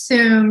I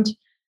assumed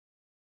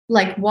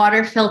like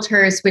water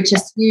filters would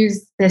just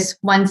use this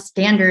one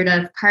standard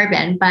of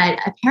carbon, but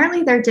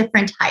apparently there are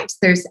different types.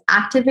 There's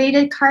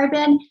activated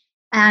carbon,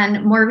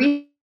 and more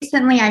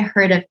recently I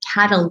heard of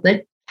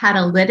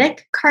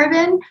catalytic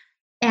carbon.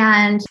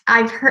 And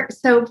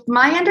so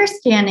my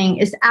understanding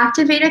is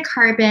activated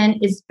carbon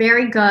is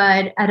very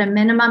good. At a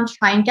minimum,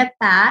 try and get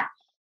that.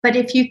 But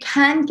if you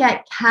can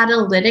get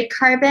catalytic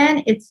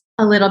carbon, it's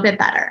a little bit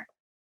better.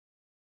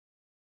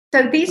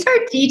 So these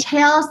are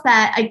details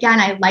that, again,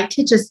 I like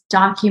to just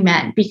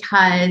document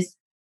because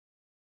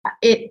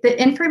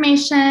the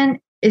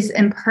information is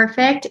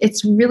imperfect.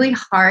 It's really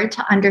hard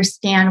to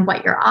understand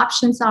what your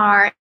options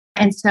are.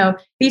 And so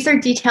these are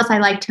details I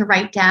like to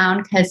write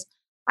down because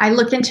I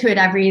look into it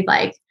every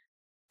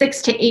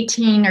 6 to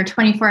 18 or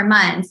 24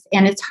 months,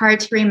 and it's hard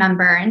to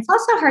remember. And it's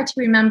also hard to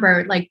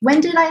remember, when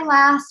did I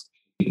last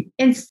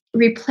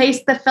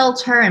replace the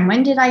filter and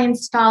when did I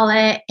install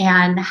it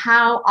and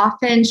how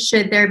often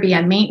should there be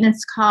a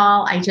maintenance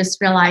call? I just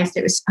realized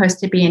it was supposed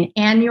to be an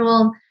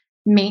annual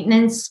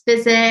maintenance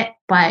visit,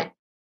 but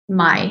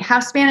my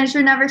house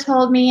manager never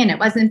told me and it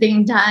wasn't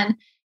being done.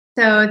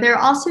 So there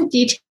are also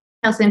details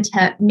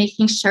into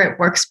making sure it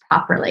works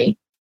properly.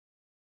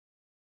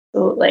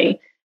 Absolutely.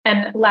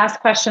 And last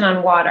question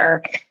on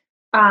water.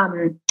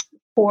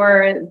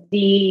 For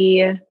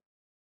the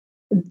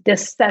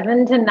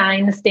 7 to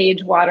 9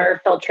 stage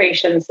water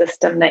filtration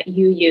system that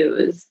you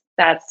use,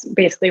 that's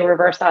basically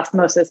reverse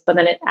osmosis, but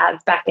then it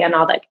adds back in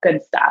all that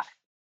good stuff.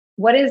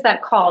 What is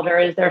that called? Or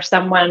is there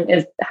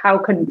how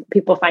could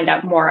people find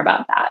out more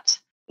about that?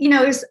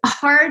 It's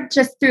hard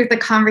just through the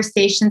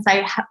conversations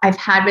I've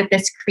had with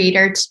this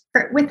creator,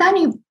 with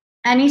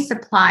any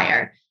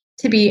supplier,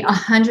 to be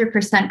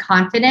 100%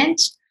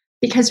 confident,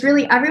 because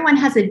really everyone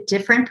has a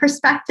different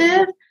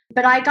perspective.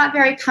 But I got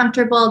very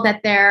comfortable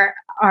that there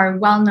are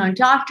well-known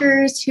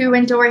doctors who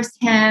endorse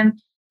him.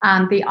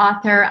 The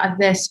author of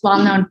this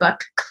well-known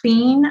book,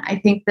 Clean, I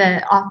think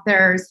the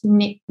author's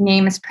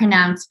name is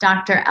pronounced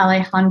Dr.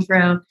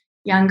 Alejandro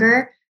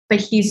Younger,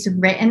 but he's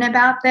written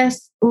about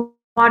this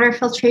water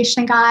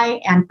filtration guy,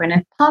 and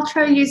Gwyneth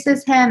Paltrow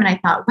uses him. And I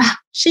thought, wow,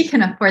 she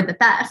can afford the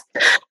best.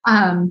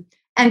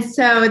 And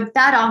so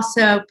that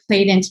also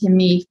played into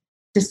me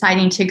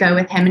deciding to go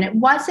with him. And it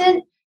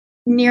wasn't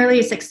nearly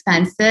as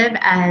expensive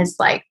as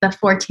the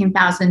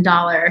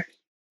 $14,000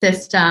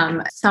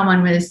 system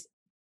someone was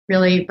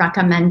really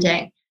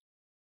recommending.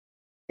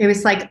 It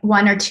was $1,000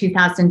 or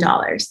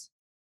 $2,000.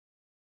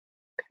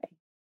 Okay.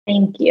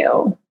 Thank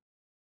you.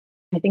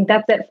 I think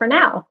that's it for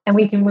now. And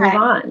we can move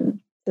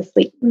on to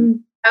sleep.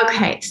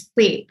 Okay,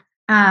 sleep.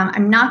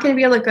 I'm not going to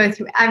be able to go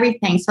through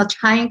everything, so I'll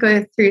try and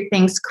go through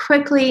things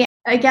quickly.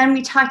 Again,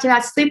 we talked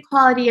about sleep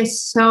quality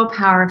is so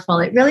powerful.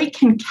 It really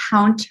can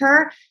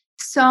counter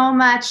so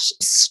much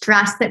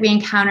stress that we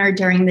encounter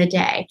during the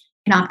day.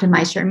 It can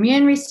optimize your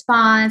immune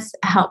response,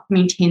 help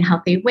maintain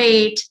healthy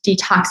weight,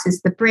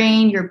 detoxes the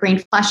brain. Your brain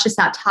flushes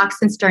out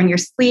toxins during your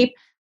sleep,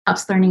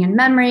 helps learning and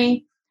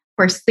memory.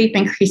 Poor sleep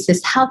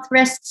increases health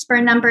risks for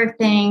a number of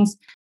things.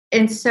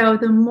 And so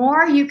the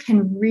more you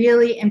can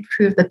really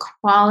improve the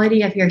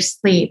quality of your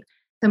sleep,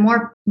 the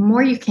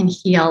more you can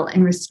heal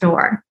and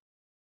restore.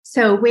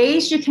 So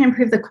ways you can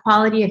improve the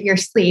quality of your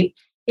sleep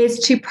is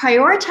to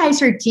prioritize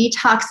your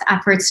detox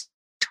efforts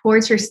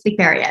towards your sleep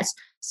areas.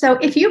 So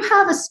if you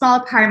have a small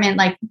apartment,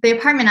 like the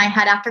apartment I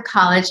had after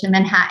college in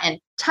Manhattan,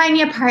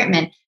 tiny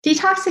apartment,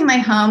 detoxing my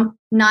home,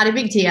 not a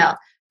big deal.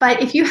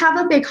 But if you have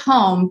a big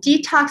home,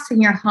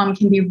 detoxing your home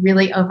can be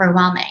really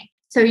overwhelming.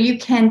 So you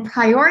can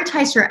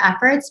prioritize your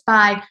efforts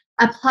by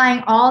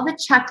applying all the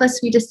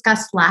checklists we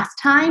discussed last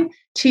time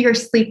to your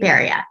sleep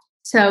area.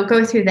 So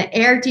go through the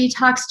air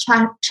detox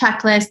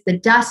checklist, the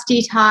dust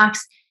detox,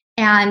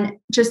 and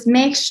just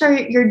make sure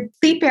your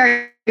sleep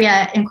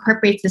area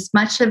incorporates as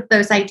much of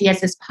those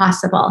ideas as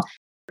possible.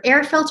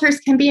 Air filters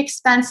can be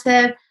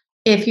expensive.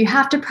 If you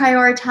have to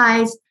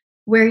prioritize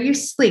where you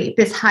sleep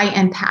is high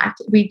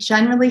impact. We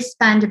generally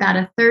spend about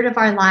a third of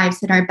our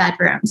lives in our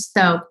bedrooms.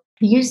 So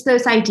use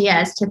those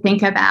ideas to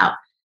think about,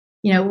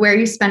 where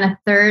you spend a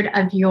third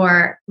of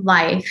your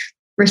life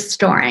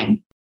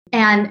restoring.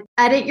 And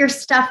edit your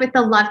stuff with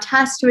the love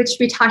test, which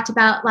we talked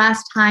about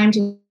last time.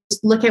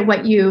 Just look at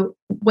what you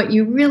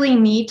really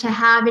need to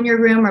have in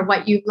your room or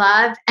what you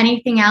love.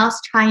 Anything else,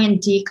 try and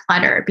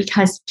declutter,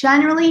 because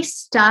generally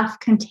stuff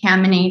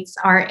contaminates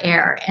our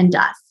air and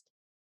dust.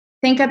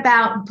 Think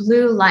about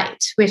blue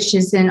light, which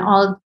is in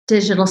all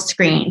digital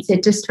screens.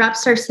 It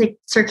disrupts our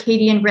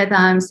circadian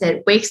rhythms.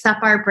 It wakes up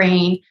our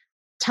brain,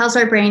 tells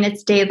our brain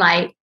it's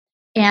daylight.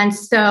 And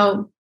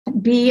so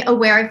be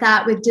aware of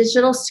that with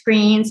digital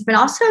screens, but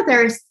also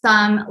there's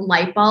some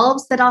light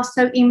bulbs that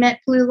also emit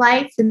blue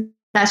lights. And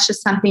that's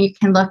just something you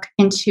can look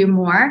into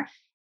more.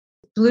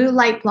 Blue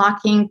light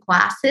blocking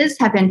glasses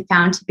have been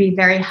found to be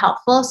very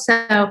helpful.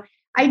 So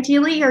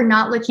ideally, you're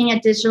not looking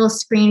at digital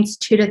screens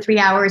 2 to 3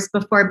 hours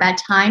before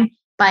bedtime,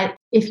 but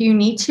if you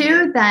need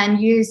to, then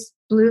use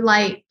blue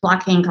light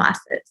blocking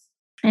glasses.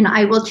 And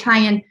I will try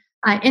and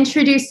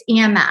introduce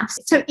EMFs.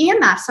 So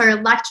EMFs are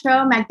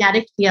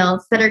electromagnetic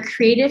fields that are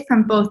created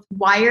from both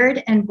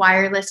wired and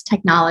wireless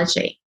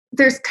technology.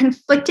 There's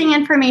conflicting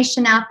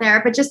information out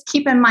there, but just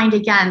keep in mind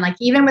again, like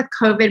even with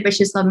COVID, which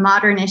is a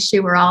modern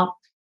issue we're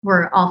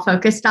all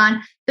focused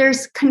on,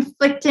 there's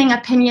conflicting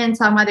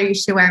opinions on whether you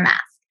should wear a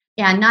mask.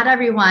 And not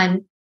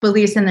everyone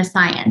believes in the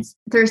science.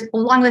 There's a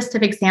long list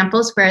of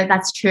examples where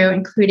that's true,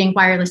 including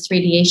wireless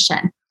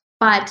radiation.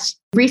 But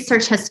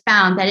research has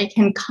found that it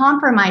can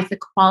compromise the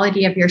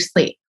quality of your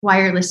sleep,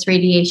 wireless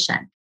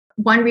radiation.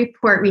 One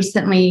report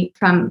recently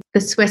from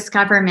the Swiss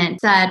government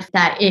said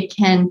that it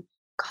can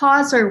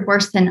cause or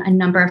worsen a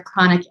number of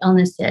chronic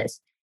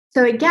illnesses.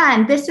 So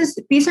again,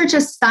 these are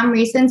just some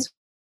reasons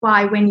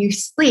why when you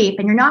sleep,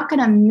 and you're not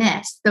going to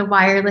miss the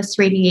wireless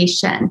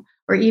radiation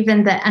or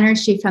even the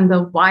energy from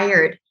the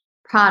wired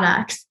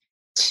products,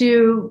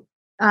 to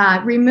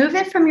remove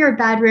it from your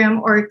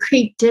bedroom or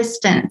create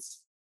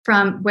distance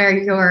from where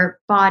your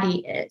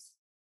body is.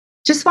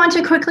 Just want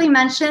to quickly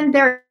mention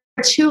there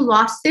are 2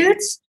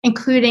 lawsuits,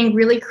 including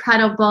really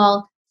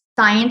credible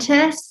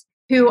scientists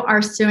who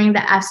are suing the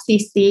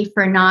FCC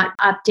for not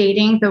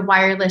updating the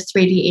wireless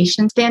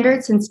radiation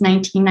standards since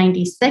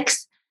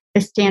 1996.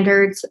 The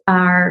standards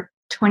are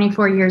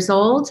 24 years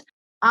old.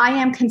 I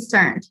am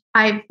concerned.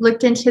 I've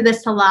looked into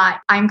this a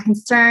lot. I'm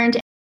concerned.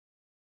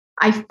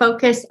 I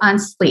focus on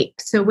sleep.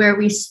 So where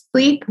we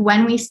sleep,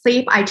 when we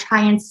sleep, I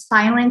try and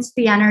silence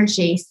the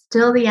energy,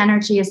 still the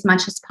energy as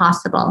much as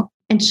possible.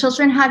 And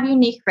children have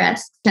unique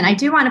risks. And I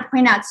do want to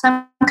point out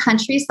some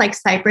countries like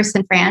Cyprus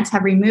and France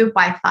have removed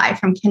Wi-Fi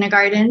from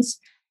kindergartens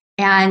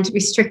and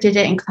restricted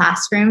it in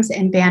classrooms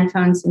and banned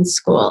phones in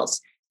schools.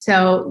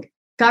 So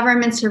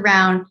governments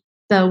around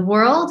the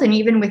world and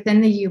even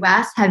within the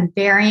US have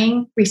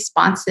varying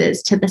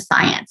responses to the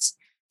science.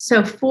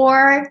 So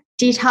 4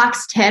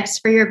 detox tips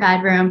for your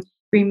bedroom: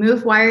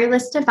 remove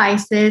wireless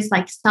devices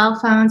like cell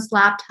phones,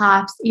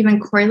 laptops, even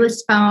cordless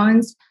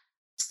phones.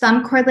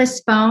 Some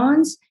cordless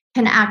phones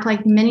can act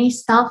like mini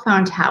cell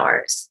phone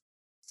towers.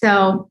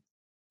 So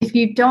if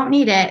you don't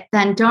need it,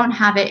 then don't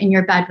have it in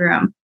your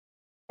bedroom,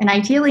 and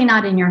ideally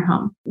not in your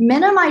home.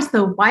 Minimize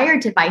the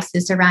wired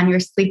devices around your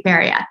sleep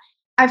area.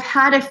 I've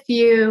had a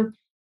few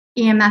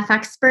EMF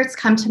experts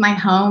come to my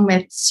home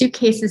with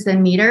suitcases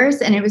and meters,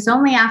 and it was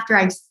only after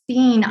I've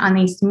seen on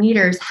these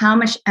meters how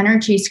much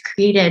energy is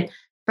created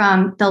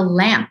from the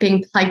lamp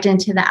being plugged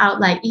into the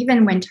outlet,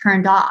 even when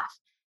turned off,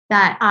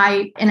 that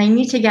I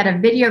need to get a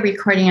video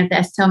recording of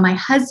this so my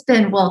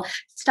husband will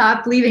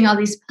stop leaving all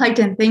these plugged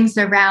in things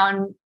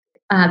around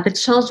the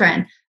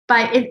children.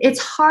 But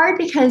it's hard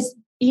because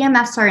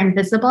EMFs are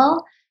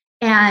invisible,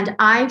 and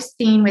I've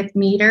seen with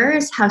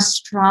meters how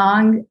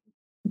strong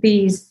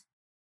these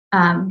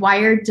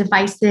wired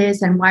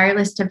devices and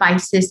wireless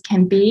devices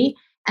can be.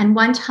 And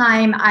one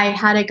time I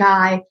had a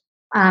guy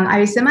I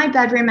was in my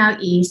bedroom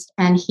out east,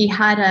 and he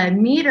had a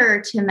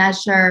meter to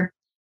measure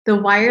the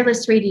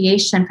wireless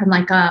radiation from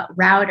like a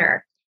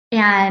router.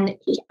 And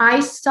I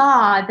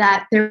saw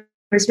that there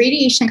was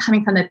radiation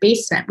coming from the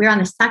basement. We were on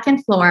the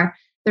second floor.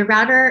 The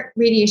router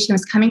radiation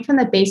was coming from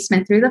the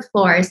basement through the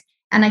floors.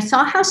 And I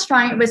saw how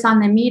strong it was on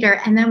the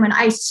meter. And then when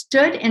I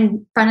stood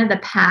in front of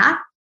the path,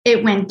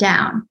 it went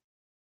down.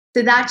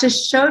 So that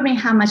just showed me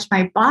how much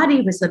my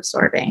body was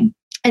absorbing.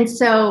 And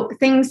so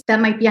things that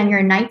might be on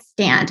your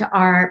nightstand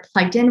are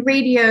plugged in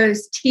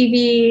radios,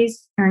 TVs,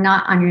 or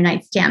not on your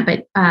nightstand,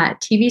 but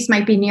TVs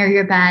might be near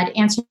your bed,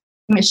 answering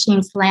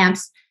machines,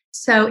 lamps.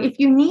 So if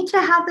you need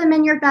to have them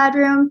in your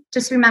bedroom,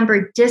 just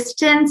remember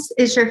distance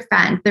is your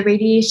friend. The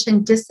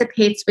radiation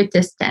dissipates with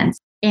distance.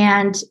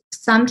 And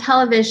some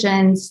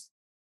televisions,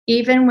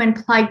 even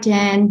when plugged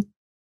in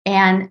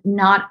and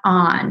not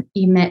on,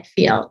 emit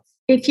fields.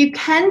 If you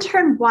can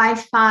turn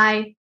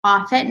Wi-Fi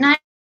off at night,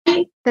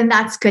 then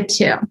that's good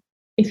too.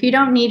 If you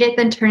don't need it,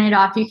 then turn it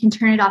off. You can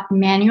turn it off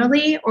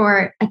manually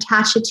or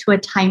attach it to a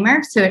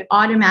timer so it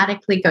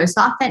automatically goes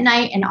off at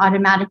night and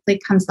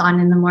automatically comes on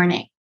in the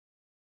morning.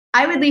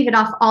 I would leave it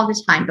off all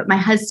the time, but my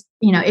husband,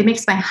 it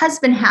makes my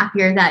husband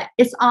happier that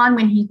it's on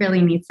when he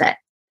really needs it.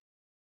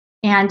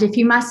 And if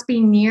you must be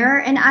near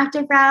an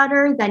active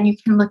router, then you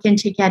can look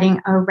into getting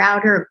a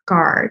router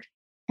guard.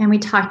 And we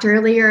talked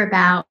earlier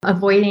about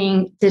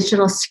avoiding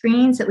digital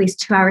screens at least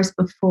 2 hours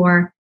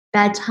before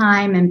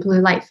bedtime and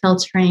blue light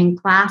filtering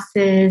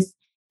glasses.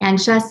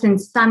 And just in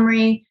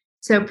summary,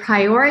 so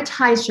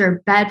prioritize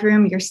your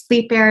bedroom, your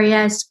sleep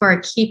areas for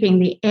keeping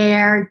the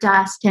air,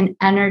 dust, and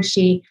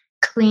energy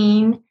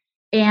clean.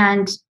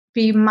 And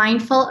be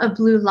mindful of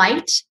blue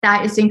light.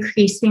 That is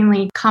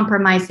increasingly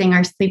compromising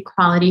our sleep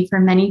quality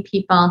for many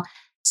people.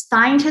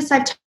 Scientists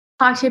I've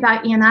talked to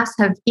about EMFs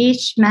have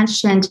each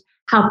mentioned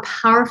how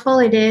powerful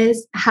it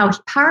is, how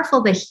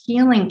powerful the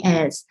healing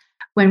is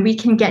when we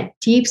can get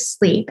deep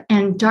sleep,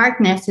 and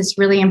darkness is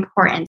really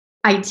important.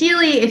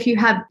 Ideally, if you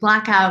have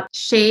blackout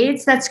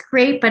shades, that's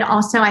great, but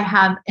also I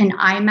have an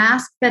eye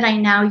mask that I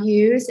now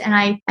use, and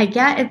I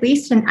get at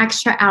least an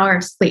extra hour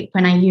of sleep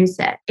when I use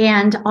it.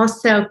 And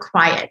also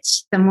quiet.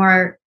 The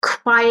more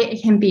quiet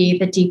it can be,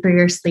 the deeper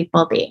your sleep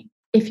will be.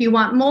 If you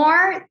want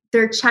more,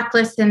 there are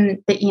checklists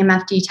in the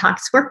EMF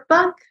Detox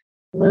Workbook.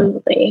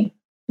 Absolutely.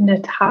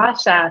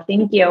 Natasha,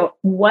 thank you.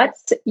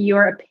 What's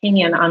your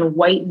opinion on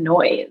white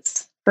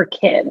noise for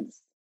kids?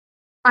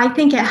 I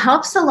think it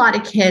helps a lot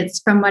of kids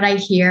from what I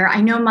hear.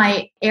 I know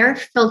my air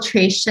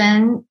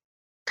filtration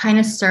kind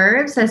of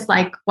serves as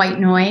like white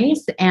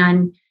noise,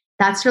 and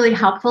that's really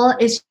helpful.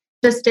 It's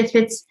just if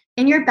it's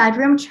in your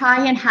bedroom,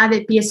 try and have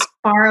it be as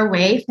far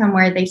away from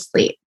where they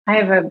sleep. I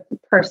have a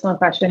personal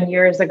question.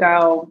 Years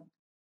ago,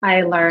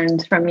 I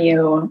learned from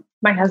you,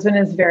 my husband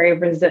is very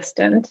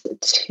resistant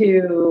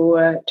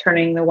to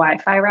turning the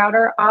Wi-Fi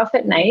router off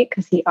at night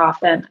because he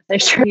often, I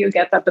assure you,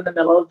 gets up in the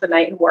middle of the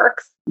night and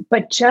works.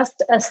 But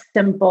just a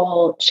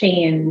simple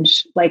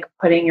change, like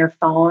putting your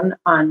phone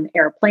on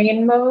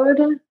airplane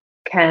mode,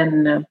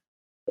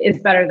 is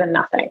better than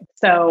nothing.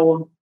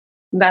 So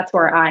that's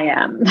where I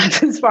am.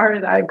 That's as far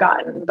as I've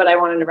gotten. But I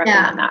wanted to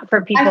recommend that for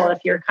people if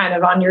you're kind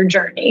of on your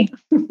journey.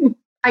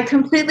 I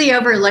completely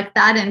overlooked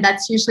that. And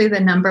that's usually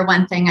the number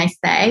one thing I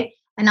say.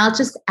 And I'll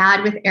just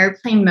add with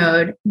airplane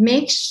mode,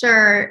 make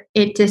sure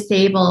it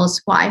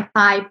disables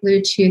Wi-Fi,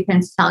 Bluetooth,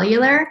 and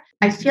cellular.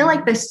 I feel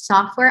like the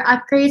software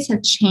upgrades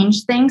have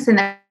changed things. In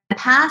the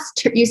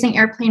past, using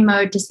airplane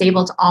mode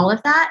disabled all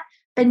of that.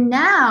 But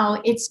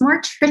now it's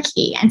more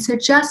tricky. And so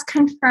just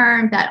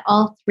confirm that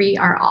all three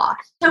are off.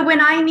 So when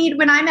I'm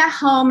at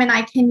home and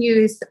I can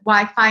use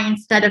Wi-Fi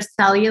instead of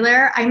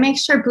cellular, I make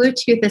sure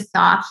Bluetooth is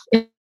off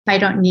if I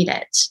don't need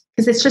it,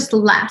 because it's just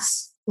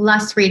less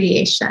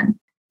radiation.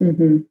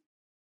 Mm-hmm.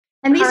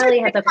 And these are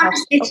good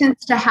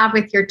conversations to have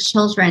with your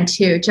children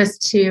too,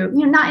 just to,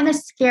 not in a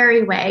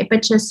scary way,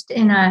 but just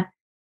in a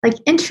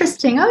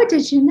interesting, oh,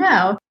 did you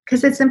know?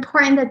 Because it's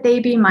important that they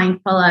be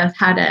mindful of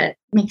how to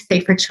make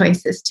safer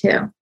choices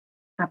too.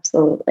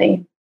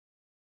 Absolutely.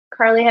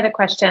 Carly had a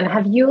question.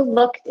 Have you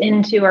looked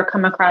into or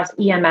come across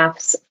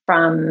EMFs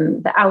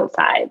from the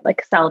outside,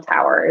 like cell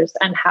towers,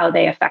 and how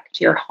they affect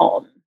your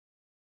home?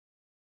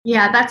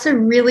 Yeah, that's a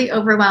really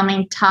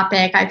overwhelming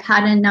topic. I've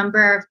had a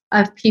number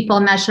of people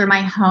measure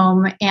my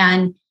home,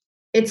 and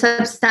it's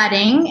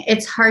upsetting.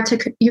 It's hard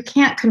you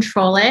can't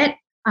control it.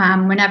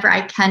 Whenever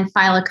I can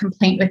file a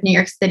complaint with New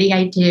York City,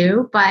 I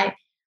do, but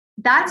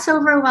that's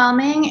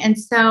overwhelming. And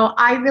so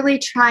I really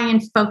try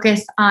and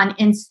focus on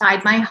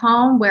inside my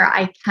home where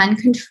I can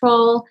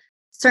control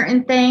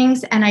certain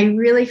things. And I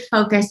really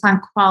focus on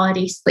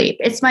quality sleep.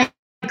 It's my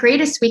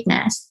greatest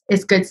weakness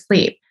is good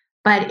sleep.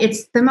 But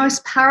it's the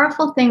most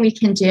powerful thing we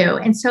can do.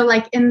 And so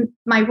like in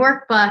my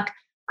workbook,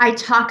 I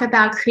talk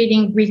about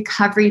creating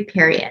recovery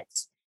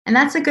periods. And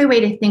that's a good way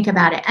to think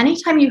about it.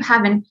 Anytime you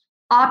have an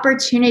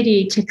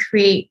opportunity to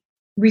create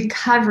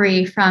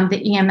recovery from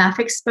the EMF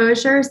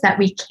exposures that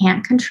we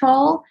can't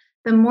control,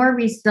 the more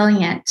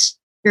resilient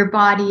your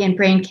body and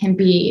brain can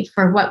be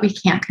for what we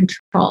can't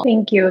control.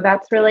 Thank you.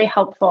 That's really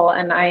helpful.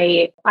 And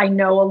I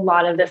know a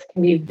lot of this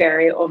can be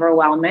very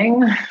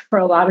overwhelming for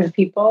a lot of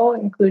people,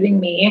 including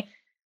me.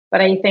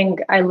 But I think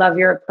I love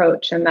your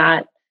approach in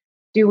that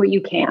do what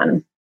you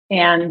can.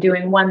 And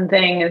doing one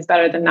thing is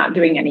better than not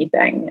doing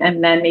anything.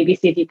 And then maybe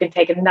see if you can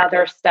take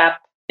another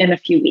step in a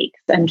few weeks,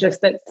 and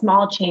just that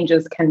small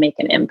changes can make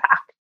an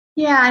impact.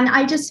 Yeah. And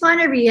I just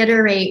want to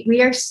reiterate,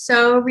 we are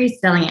so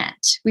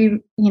resilient. We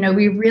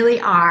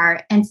really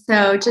are. And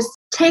so just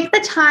take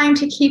the time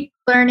to keep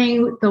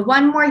learning the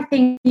one more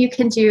thing you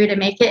can do to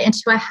make it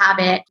into a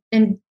habit,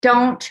 and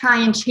don't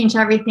try and change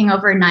everything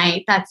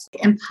overnight. That's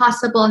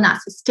impossible,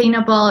 not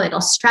sustainable.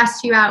 It'll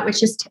stress you out,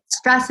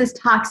 stress is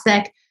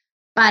toxic,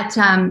 but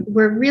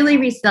we're really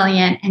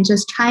resilient, and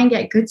just try and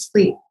get good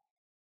sleep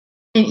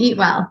and eat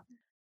well.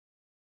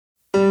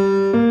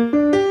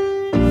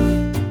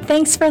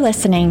 Thanks for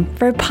listening.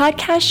 For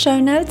podcast show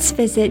notes,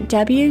 visit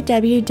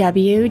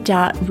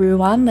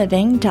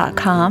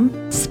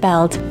www.ruanliving.com,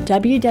 spelled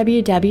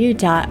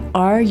www.ruan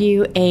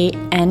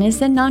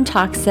as in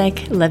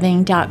non-toxic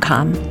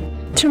living.com.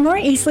 To more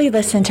easily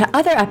listen to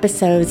other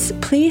episodes,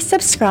 please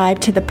subscribe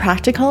to the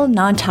Practical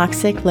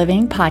Non-Toxic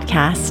Living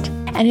podcast.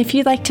 And if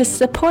you'd like to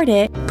support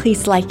it,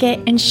 please like it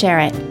and share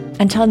it.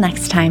 Until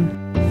next time.